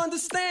just don't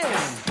understand.